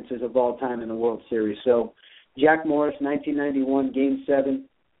performances of all time in the World Series. So Jack Morris, 1991, Game 7,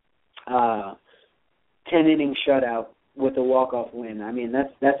 10-inning shutout with a walk-off win.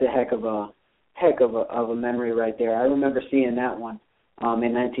 That's a heck of a memory right there. I remember seeing that one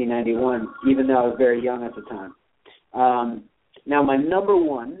in 1991, even though I was very young at the time. Now, my number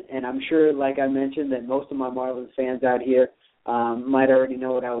 1, and I'm sure, like I mentioned, that most of my Marlins fans out here might already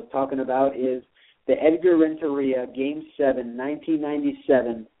know what I was talking about, is the Edgar Renteria Game 7,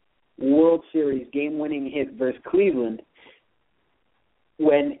 1997 World Series game-winning hit versus Cleveland,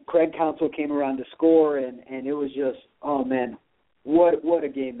 when Craig Counsell came around to score, and it was just, oh, man, what a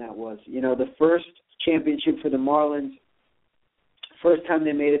game that was. The first championship for the Marlins, first time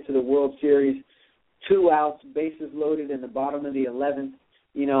they made it to the World Series, 2 outs, bases loaded in the bottom of the 11th,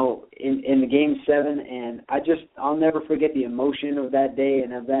 in the Game 7, and I'll never forget the emotion of that day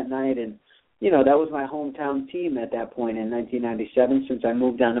and of that night, and, that was my hometown team at that point in 1997, since I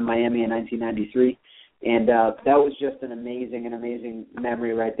moved down to Miami in 1993, and that was just an amazing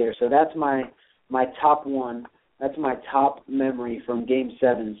memory right there. So that's my top one. That's my top memory from Game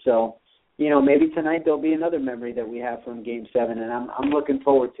 7. So, maybe tonight there'll be another memory that we have from Game 7, and I'm looking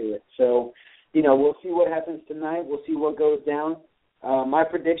forward to it. So, we'll see what happens tonight. We'll see what goes down. My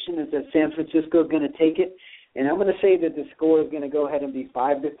prediction is that San Francisco is going to take it, and I'm going to say that the score is going to go ahead and be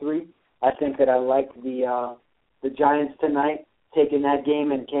 5-3. I think that I like the Giants tonight taking that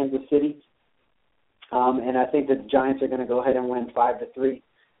game in Kansas City, and I think that the Giants are going to go ahead and win 5-3.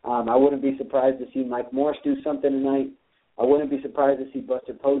 I wouldn't be surprised to see Mike Morse do something tonight. I wouldn't be surprised to see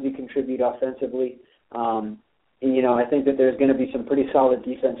Buster Posey contribute offensively. And, I think that there's going to be some pretty solid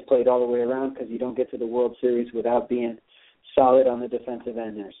defense played all the way around, because you don't get to the World Series without being solid on the defensive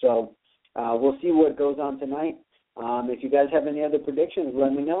end there. So we'll see what goes on tonight. If you guys have any other predictions,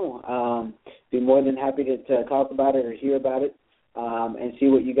 let me know. Be more than happy to talk about it or hear about it and see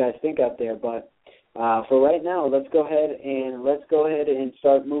what you guys think out there. But for right now, let's go ahead and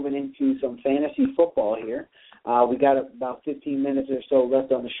start moving into some fantasy football here. We got about 15 minutes or so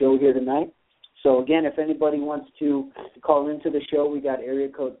left on the show here tonight. So, again, if anybody wants to call into the show, we got area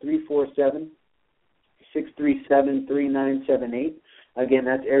code 347-637-3978. Again,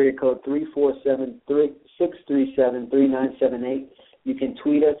 that's area code 347-637-3978. You can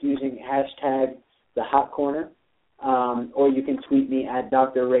tweet us using hashtag #TheHotCorner, or you can tweet me at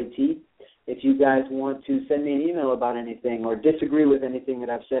Dr. Ray T. If you guys want to send me an email about anything or disagree with anything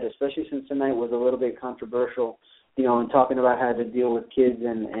that I've said, especially since tonight was a little bit controversial, and talking about how to deal with kids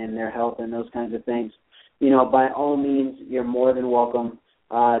and their health and those kinds of things, by all means, you're more than welcome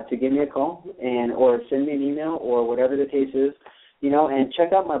to give me a call or send me an email or whatever the case is, and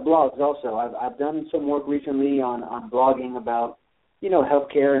check out my blogs also. I've done some work recently on blogging about,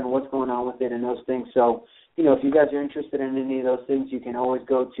 healthcare and what's going on with it and those things. So, if you guys are interested in any of those things, you can always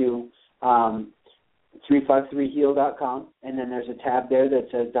go to 353heal.com, and then there's a tab there that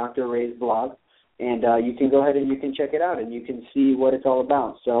says Dr. Ray's blog, and you can go ahead and you can check it out, and you can see what it's all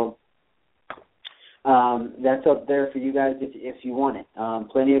about. So That's up there for you guys if you want it.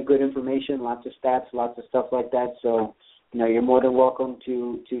 Plenty of good information, lots of stats, lots of stuff like that. So, you're more than welcome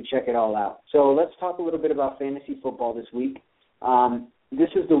to check it all out. So let's talk a little bit about fantasy football this week. This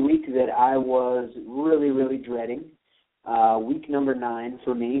is the week that I was really, really dreading. Week number 9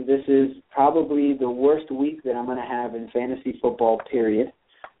 for me. This is probably the worst week that I'm going to have in fantasy football, period.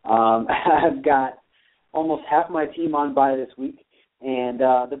 I've got almost half my team on bye this week, and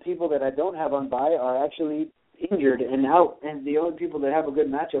the people that I don't have on bye are actually injured and out, and the only people that have a good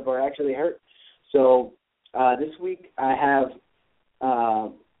matchup are actually hurt. So this week I have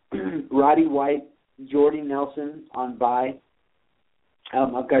Roddy White, Jordy Nelson on bye.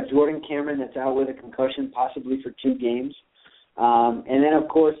 I've got Jordan Cameron that's out with a concussion, possibly for 2 games. And then, of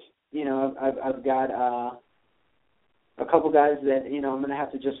course, I've got a couple guys that, I'm going to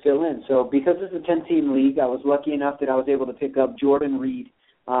have to just fill in. So because this is a 10-team league, I was lucky enough that I was able to pick up Jordan Reed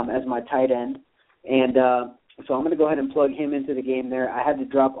as my tight end. And so I'm going to go ahead and plug him into the game there. I had to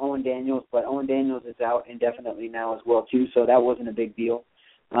drop Owen Daniels, but Owen Daniels is out indefinitely now as well, too, so that wasn't a big deal.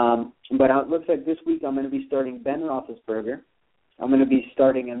 But it looks like this week I'm going to be starting Ben Roethlisberger. I'm going to be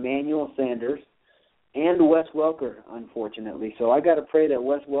starting Emmanuel Sanders and Wes Welker, unfortunately. So I got to pray that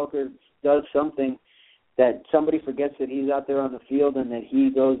Wes Welker does something, that somebody forgets that he's out there on the field and that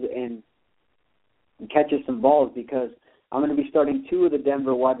he goes and catches some balls, because I'm going to be starting 2 of the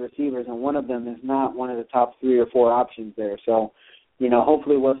Denver wide receivers, and one of them is not one of the top 3 or 4 options there. So,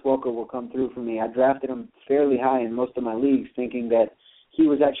 hopefully Wes Welker will come through for me. I drafted him fairly high in most of my leagues, thinking that he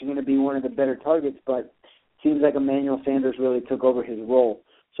was actually going to be one of the better targets, but seems like Emmanuel Sanders really took over his role.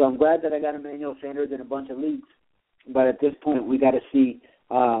 So I'm glad that I got Emmanuel Sanders in a bunch of leagues. But at this point, we got to see.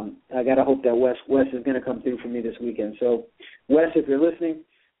 I got to hope that Wes is going to come through for me this weekend. So, Wes, if you're listening,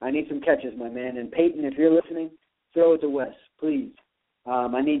 I need some catches, my man. And Peyton, if you're listening, throw it to Wes, please.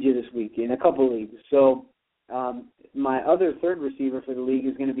 I need you this week in a couple leagues. So my other third receiver for the league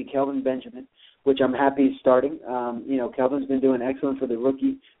is going to be Kelvin Benjamin, which I'm happy is starting. Kelvin's been doing excellent for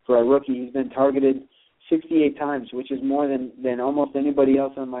a rookie. He's been targeted 68 times, which is more than almost anybody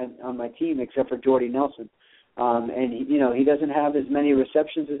else on my team except for Jordy Nelson. And he doesn't have as many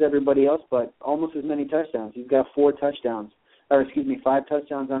receptions as everybody else, but almost as many touchdowns. He's got 5 touchdowns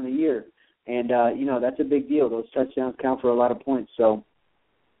on the year. And that's a big deal. Those touchdowns count for a lot of points. So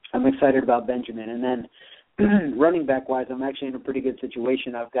I'm excited about Benjamin. And then running back wise, I'm actually in a pretty good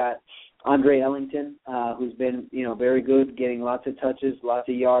situation. I've got Andre Ellington, who's been, very good, getting lots of touches, lots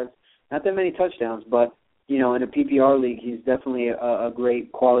of yards. Not that many touchdowns, but, in a PPR league, he's definitely a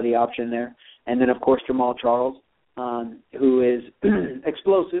great quality option there. And then, of course, Jamal Charles, who is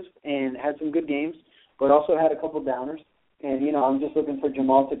explosive and had some good games, but also had a couple downers. And, I'm just looking for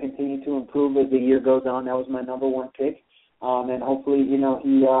Jamal to continue to improve as the year goes on. That was my number 1 pick. And hopefully,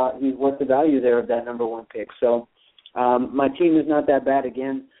 he's worth the value there of that number 1 pick. So my team is not that bad.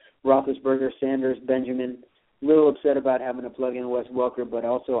 Again, Roethlisberger, Sanders, Benjamin. A little upset about having to plug in Wes Welker, but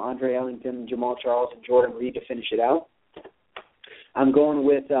also Andre Ellington, Jamal Charles, and Jordan Reed to finish it out. I'm going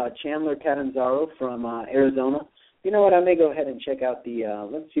with Chandler Catanzaro from Arizona. You know what? I may go ahead and check out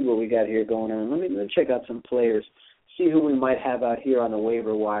let's see what we got here going on. Let me check out some players, see who we might have out here on the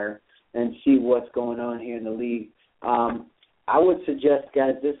waiver wire, and see what's going on here in the league. I would suggest,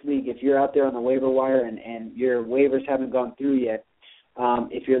 guys, this league, if you're out there on the waiver wire and your waivers haven't gone through yet,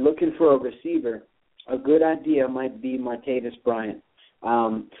 if you're looking for a receiver, a good idea might be Martavis Bryant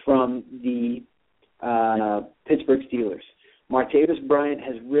from the Pittsburgh Steelers. Martavis Bryant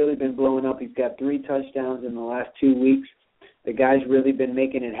has really been blowing up. He's got 3 touchdowns in the last 2 weeks. The guy's really been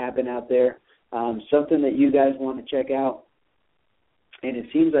making it happen out there. Something that you guys want to check out, and it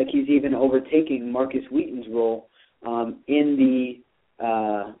seems like he's even overtaking Marcus Wheaton's role in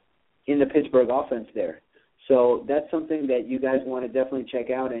the Pittsburgh offense there. So that's something that you guys want to definitely check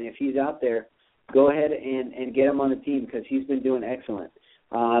out. And if he's out there, go ahead and get him on the team because he's been doing excellent.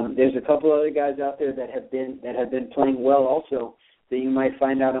 There's a couple other guys out there that have been playing well also that you might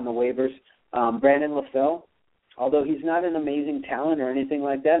find out on the waivers. Brandon LaFell, although he's not an amazing talent or anything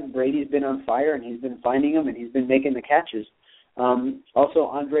like that, Brady's been on fire and he's been finding him and he's been making the catches. Also,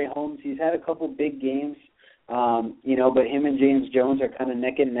 Andre Holmes, he's had a couple big games, but him and James Jones are kind of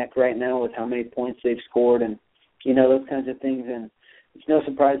neck and neck right now with how many points they've scored and, those kinds of things. And it's no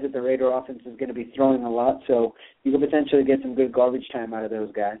surprise that the Raider offense is going to be throwing a lot, so you can potentially get some good garbage time out of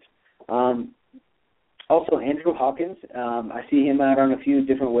those guys. Also, Andrew Hawkins, I see him out on a few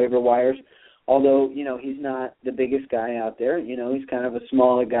different waiver wires, although, he's not the biggest guy out there. He's kind of a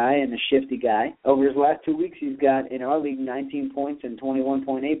smaller guy and a shifty guy. Over his last 2 weeks, he's got, in our league, 19 points and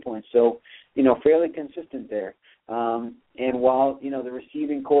 21.8 points, so, fairly consistent there. And while, the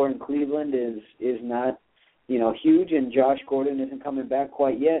receiving core in Cleveland is not, huge, and Josh Gordon isn't coming back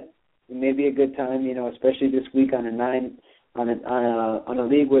quite yet, it may be a good time, especially this week on a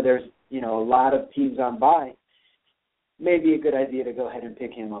league where there's, a lot of teams on bye. Maybe a good idea to go ahead and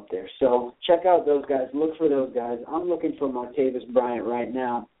pick him up there. So check out those guys. Look for those guys. I'm looking for Martavis Bryant right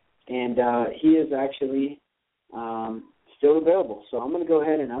now, and he is actually still available. So I'm going to go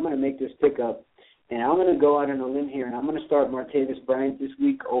ahead and I'm going to make this pickup, and I'm going to go out on a limb here, and I'm going to start Martavis Bryant this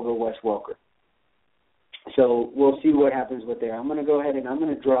week over Wes Welker. So we'll see what happens with there. I'm going to go ahead and I'm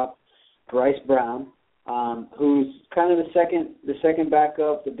going to drop Bryce Brown, who's kind of the second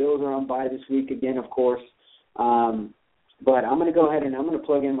backup. The Bills are on bye this week again, of course. But I'm going to go ahead and I'm going to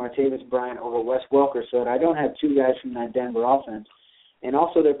plug in Martavis Bryant over Wes Welker so that I don't have two guys from that Denver offense. And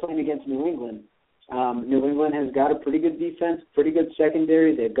also they're playing against New England. New England has got a pretty good defense, pretty good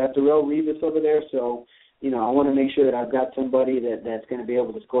secondary. They've got Darrelle Revis over there. So, I want to make sure that I've got somebody that's going to be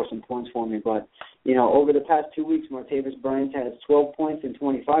able to score some points for me. But, over the past 2 weeks, Martavis Bryant has 12 points and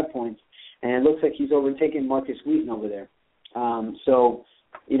 25 points. And it looks like he's overtaken Marcus Wheaton over there. So,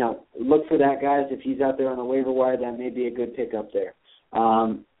 look for that, guys. If he's out there on the waiver wire, that may be a good pickup there.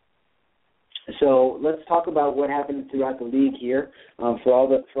 So let's talk about what happened throughout the league here for all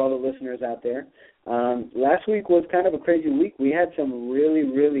the listeners out there. Last week was kind of a crazy week. We had some really,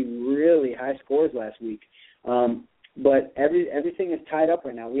 really, really high scores last week. But everything is tied up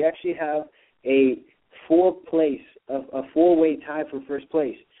right now. We actually have a four-way tie for first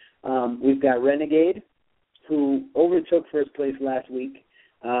place. We've got Renegade, who overtook first place last week.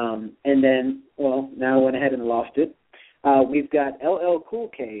 And then, now went ahead and lost it. We've got LL Cool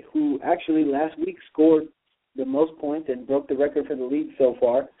K, who actually last week scored the most points and broke the record for the league so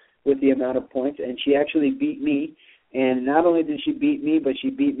far with the amount of points, and she actually beat me. And not only did she beat me, but she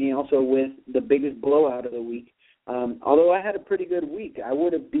beat me also with the biggest blowout of the week. Although I had a pretty good week, I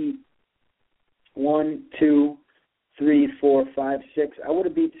would have beat 1, 2, 3, 4, 5, 6. I would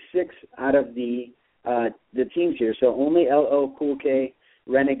have beat 6 out of the teams here. So only LL Cool K,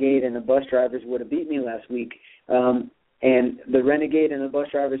 Renegade, and the Bus Drivers would have beat me last week. And the Renegade and the Bus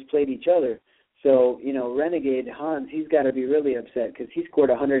Drivers played each other. So, Renegade, Hans, he's got to be really upset because he scored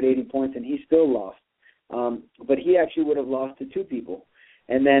 180 points and he still lost. But he actually would have lost to 2 people.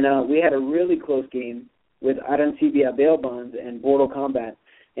 And then we had a really close game with Adam Tibia Bail Bonds and Mortal Kombat.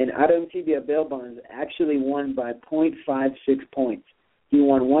 And Adam Tibia Bail Bonds actually won by 0.56 points. He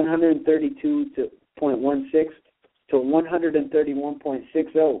won 132.16 to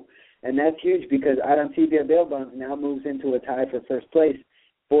 131.60. And that's huge because Adam Tibia Bail Bonds now moves into a tie for first place.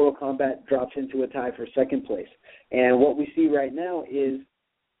 Mortal Kombat drops into a tie for second place. And what we see right now is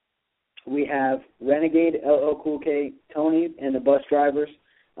we have Renegade, LL Cool K, Tony, and the Bus Drivers,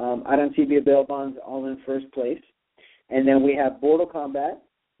 Adam Tibia Bail Bonds all in first place. And then we have Mortal Kombat,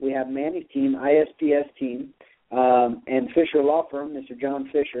 we have Manny's team, ISPS team, and Fisher Law Firm, Mr. John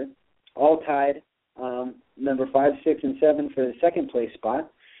Fisher, all tied number 5, 6, and 7 for the second place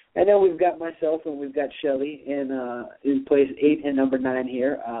spot. And then we've got myself and we've got Shelly in place 8 and number 9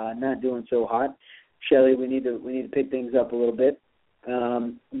 here, not doing so hot. Shelly, we need to pick things up a little bit.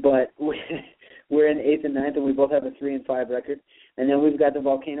 But we're in 8th and 9th, and we both have a 3-5 record. And then we've got the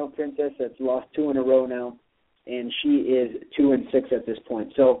Volcano Princess that's lost 2 in a row now, and she is 2-6 at this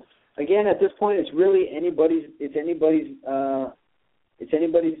point. So again, at this point, it's really anybody's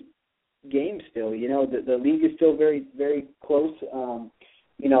game still. The league is still very, very close. I'm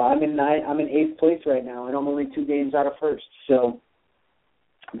in 8th place right now, and I'm only 2 games out of first. So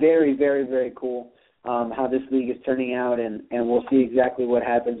very, very, very cool how this league is turning out, and we'll see exactly what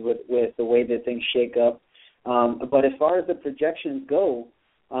happens with the way that things shake up. But as far as the projections go,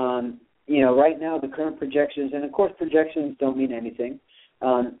 right now the current projections, and of course projections don't mean anything,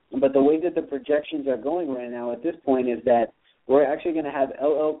 but the way that the projections are going right now at this point is that we're actually going to have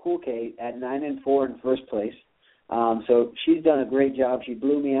LL Cool K at 9-4 in first place. So she's done a great job. She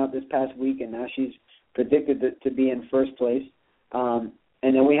blew me out this past week, and now she's predicted to be in first place. And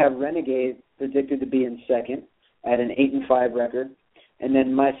then we have Renegade predicted to be in second at an 8-5 record. And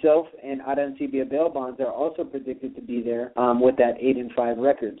then myself and Adam Tibia Bail Bonds are also predicted to be there with that 8-5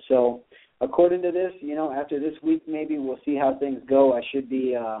 record. So according to this, after this week maybe we'll see how things go. I should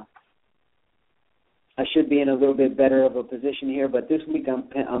be in a little bit better of a position here. But this week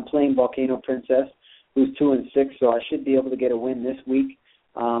I'm playing Volcano Princess, who's 2-6, so I should be able to get a win this week.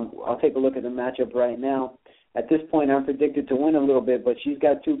 I'll take a look at the matchup right now. At this point, I'm predicted to win a little bit, but she's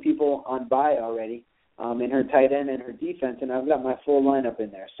got 2 people on bye already in her tight end and her defense, and I've got my full lineup in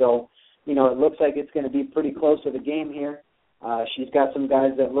there. So, it looks like it's going to be pretty close to the game here. She's got some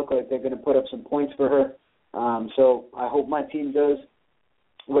guys that look like they're going to put up some points for her. So I hope my team does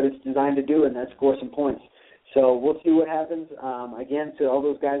what it's designed to do, and that's score some points. So we'll see what happens. Again, to all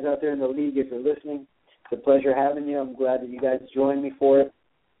those guys out there in the league, if you're listening, it's a pleasure having you. I'm glad that you guys joined me for it.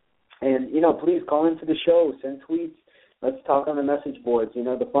 And, please call into the show, send tweets. Let's talk on the message boards.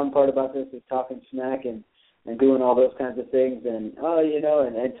 The fun part about this is talking smack and doing all those kinds of things. And,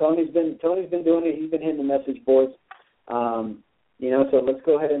 and Tony's been doing it. He's been hitting the message boards. So let's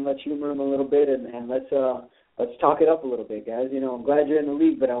go ahead and let's humor him a little bit and let's talk it up a little bit, guys. I'm glad you're in the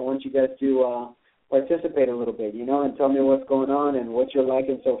league, but I want you guys to participate a little bit, and tell me what's going on and what you're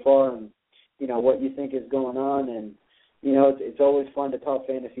liking so far and, what you think is going on. And, it's always fun to talk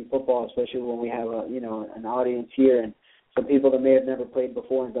fantasy football, especially when we have an audience here and some people that may have never played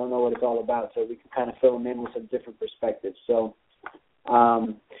before and don't know what it's all about, so we can kind of fill them in with some different perspectives. So,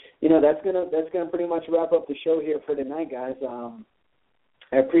 that's gonna pretty much wrap up the show here for tonight, guys.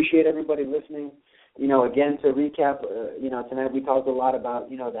 I appreciate everybody listening. Again, to recap, tonight we talked a lot about,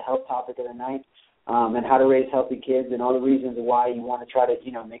 the health topic of the night and how to raise healthy kids and all the reasons why you want to try to,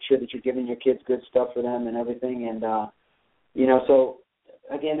 make sure that you're giving your kids good stuff for them and everything. And, so,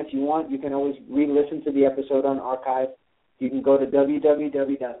 again, if you want, you can always re-listen to the episode on archive. You can go to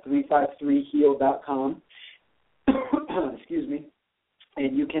www.353heal.com, excuse me,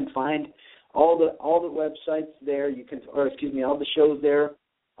 and you can find all the websites there. All the shows there,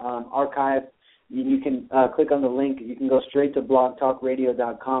 archived. You can click on the link. You can go straight to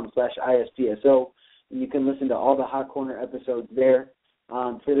blogtalkradio.com/ISPSO, and you can listen to all the Hot Corner episodes there.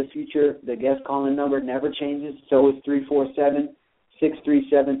 For the future, the guest calling number never changes. So it's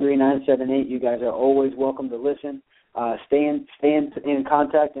 347-637-3978. You guys are always welcome to listen. Stay in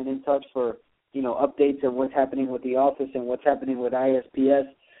contact and in touch for, updates on what's happening with the office and what's happening with ISPS,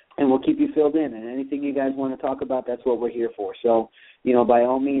 and we'll keep you filled in. And anything you guys want to talk about, that's what we're here for. So, by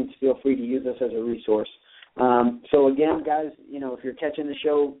all means, feel free to use us as a resource. So, again, guys, if you're catching the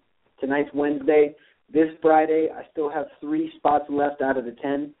show, tonight's Wednesday. This Friday, I still have 3 spots left out of the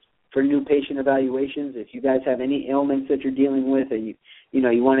 10 for new patient evaluations. If you guys have any ailments that you're dealing with, or you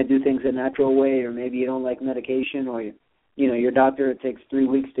want to do things a natural way, or maybe you don't like medication, or your doctor, it takes 3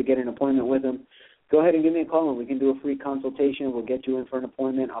 weeks to get an appointment with them, go ahead and give me a call and we can do a free consultation. We'll get you in for an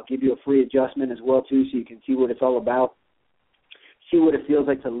appointment. I'll give you a free adjustment as well too, so you can see what it's all about. See what it feels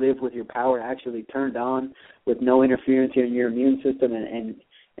like to live with your power actually turned on, with no interference in your immune system, and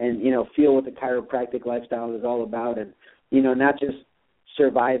feel what the chiropractic lifestyle is all about, and not just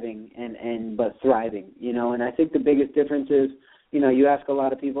surviving but thriving. And I think the biggest difference is, you ask a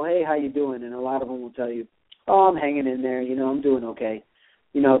lot of people, hey, how you doing? And a lot of them will tell you, oh, I'm hanging in there, I'm doing okay.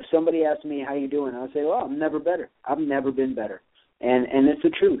 If somebody asks me how you doing, I'll say, well, I'm never better. I've never been better. And it's the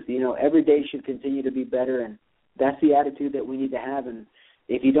truth. Every day should continue to be better, and that's the attitude that we need to have. And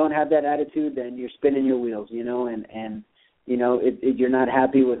if you don't have that attitude, then you're spinning your wheels, and you're not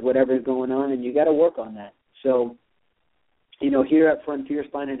happy with whatever's going on, and you got to work on that. So, here at Frontier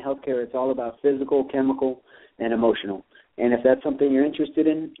Spine and Healthcare, it's all about physical, chemical, and emotional. And if that's something you're interested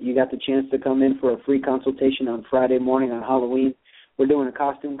in, you got the chance to come in for a free consultation on Friday morning on Halloween. We're doing a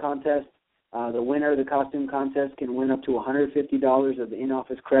costume contest. The winner of the costume contest can win up to $150 of the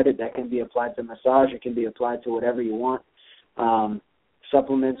in-office credit. That can be applied to massage. It can be applied to whatever you want,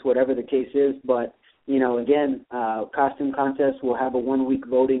 supplements, whatever the case is. But, again, costume contest, we'll have a 1-week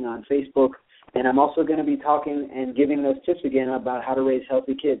voting on Facebook. And I'm also going to be talking and giving those tips again about how to raise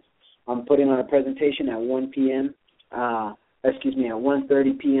healthy kids. I'm putting on a presentation at 1 p.m., at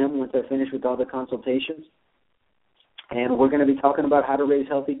 1:30 p.m. once I finish with all the consultations. And we're going to be talking about how to raise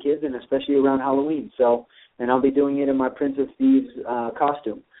healthy kids, and especially around Halloween. So, and I'll be doing it in my Prince of Thieves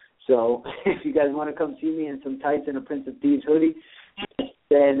costume. So if you guys want to come see me in some tights and a Prince of Thieves hoodie,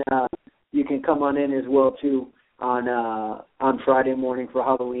 then you can come on in as well, too, on Friday morning for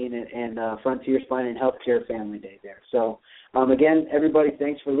Halloween and Frontier Spine and Healthcare Family Day there. So, again, everybody,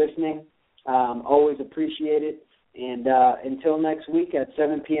 thanks for listening. Always appreciate it. And until next week at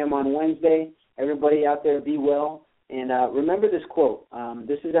 7 p.m. on Wednesday, everybody out there be well. And remember this quote.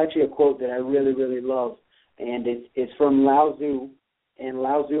 This is actually a quote that I really, really love, and it's from Lao Tzu, and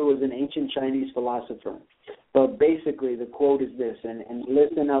Lao Tzu was an ancient Chinese philosopher. But basically the quote is this, and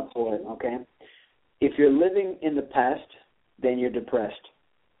listen up for it, okay? If you're living in the past, then you're depressed.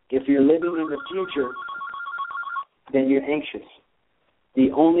 If you're living in the future, then you're anxious. The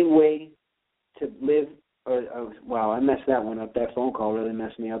only way to live, wow, I messed that one up. That phone call really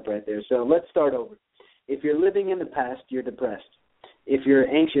messed me up right there. So let's start over. If you're living in the past, you're depressed. If you're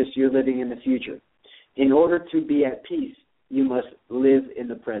anxious, you're living in the future. In order to be at peace, you must live in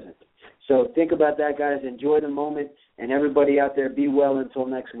the present. So think about that, guys. Enjoy the moment, and everybody out there, be well until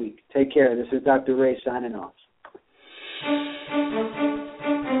next week. Take care. This is Dr. Ray signing off.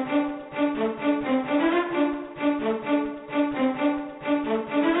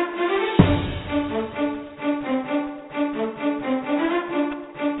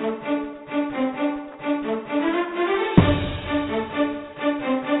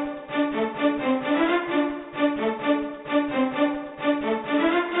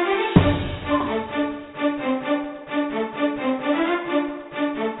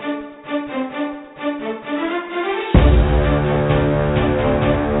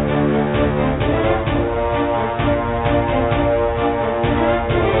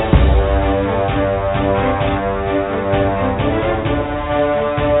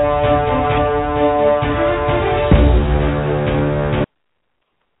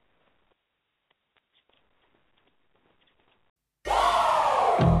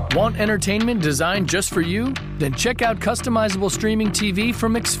 Want entertainment designed just for you? Then check out customizable streaming TV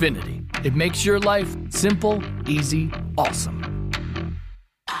from Xfinity. It makes your life simple, easy, awesome.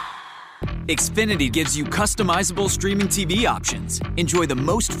 Xfinity gives you customizable streaming TV options. Enjoy the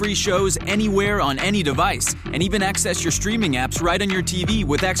most free shows anywhere on any device, and even access your streaming apps right on your TV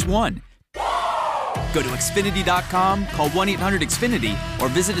with X1. Go to Xfinity.com, call 1-800-XFINITY, or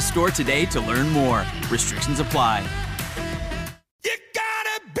visit a store today to learn more. Restrictions apply. You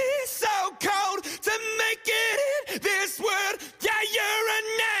gotta be so cold to make it in this world. Yeah, you're a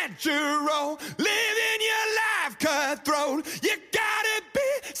natural, living your life cutthroat. You gotta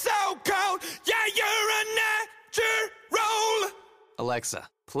be so cold. Yeah, you're a natural. Alexa,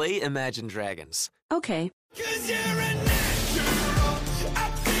 play Imagine Dragons. Okay. 'Cause you're a natural.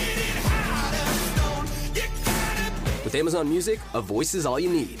 I'm feeling hot as stone. You gotta be. With Amazon Music, a voice is all you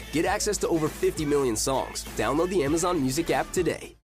need. Get access to over 50 million songs. Download the Amazon Music app today.